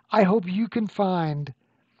 And I hope you can find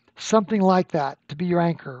something like that to be your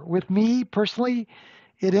anchor. With me personally,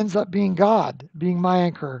 it ends up being God, being my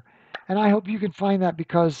anchor. And I hope you can find that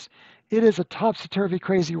because it is a topsy-turvy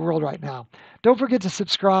crazy world right now. Don't forget to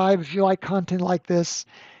subscribe if you like content like this.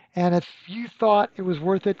 And if you thought it was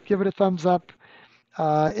worth it, give it a thumbs up.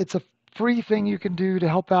 It's a free thing you can do to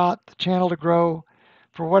help out the channel to grow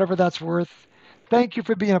for whatever that's worth. Thank you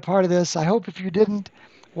for being a part of this. I hope if you didn't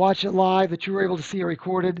watch it live that you were able to see it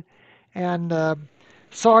recorded. And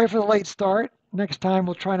sorry for the late start. Next time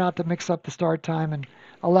we'll try not to mix up the start time and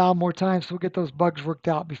allow more time so we'll get those bugs worked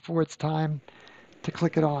out before it's time to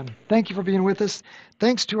click it on. Thank you for being with us.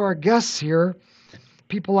 Thanks to our guests here,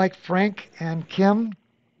 people like Frank and Kim.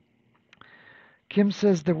 Kim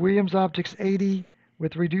says the Williams Optics 80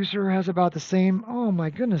 with reducer has about the same. Oh my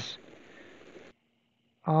goodness.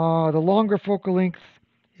 The longer focal length,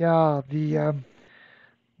 yeah,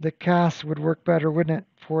 the cast would work better, wouldn't it,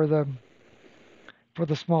 for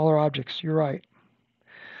the smaller objects? You're right.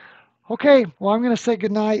 Okay, well, I'm going to say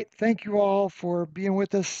goodnight. Thank you all for being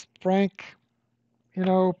with us. Frank,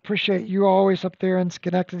 appreciate you always up there in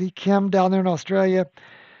Schenectady. Kim down there in Australia.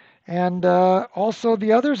 And also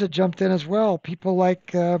the others that jumped in as well. People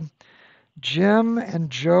like Jim and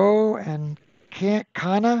Joe and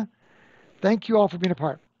Kana. Thank you all for being a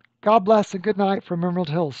part. God bless and good night from Emerald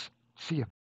Hills. See you.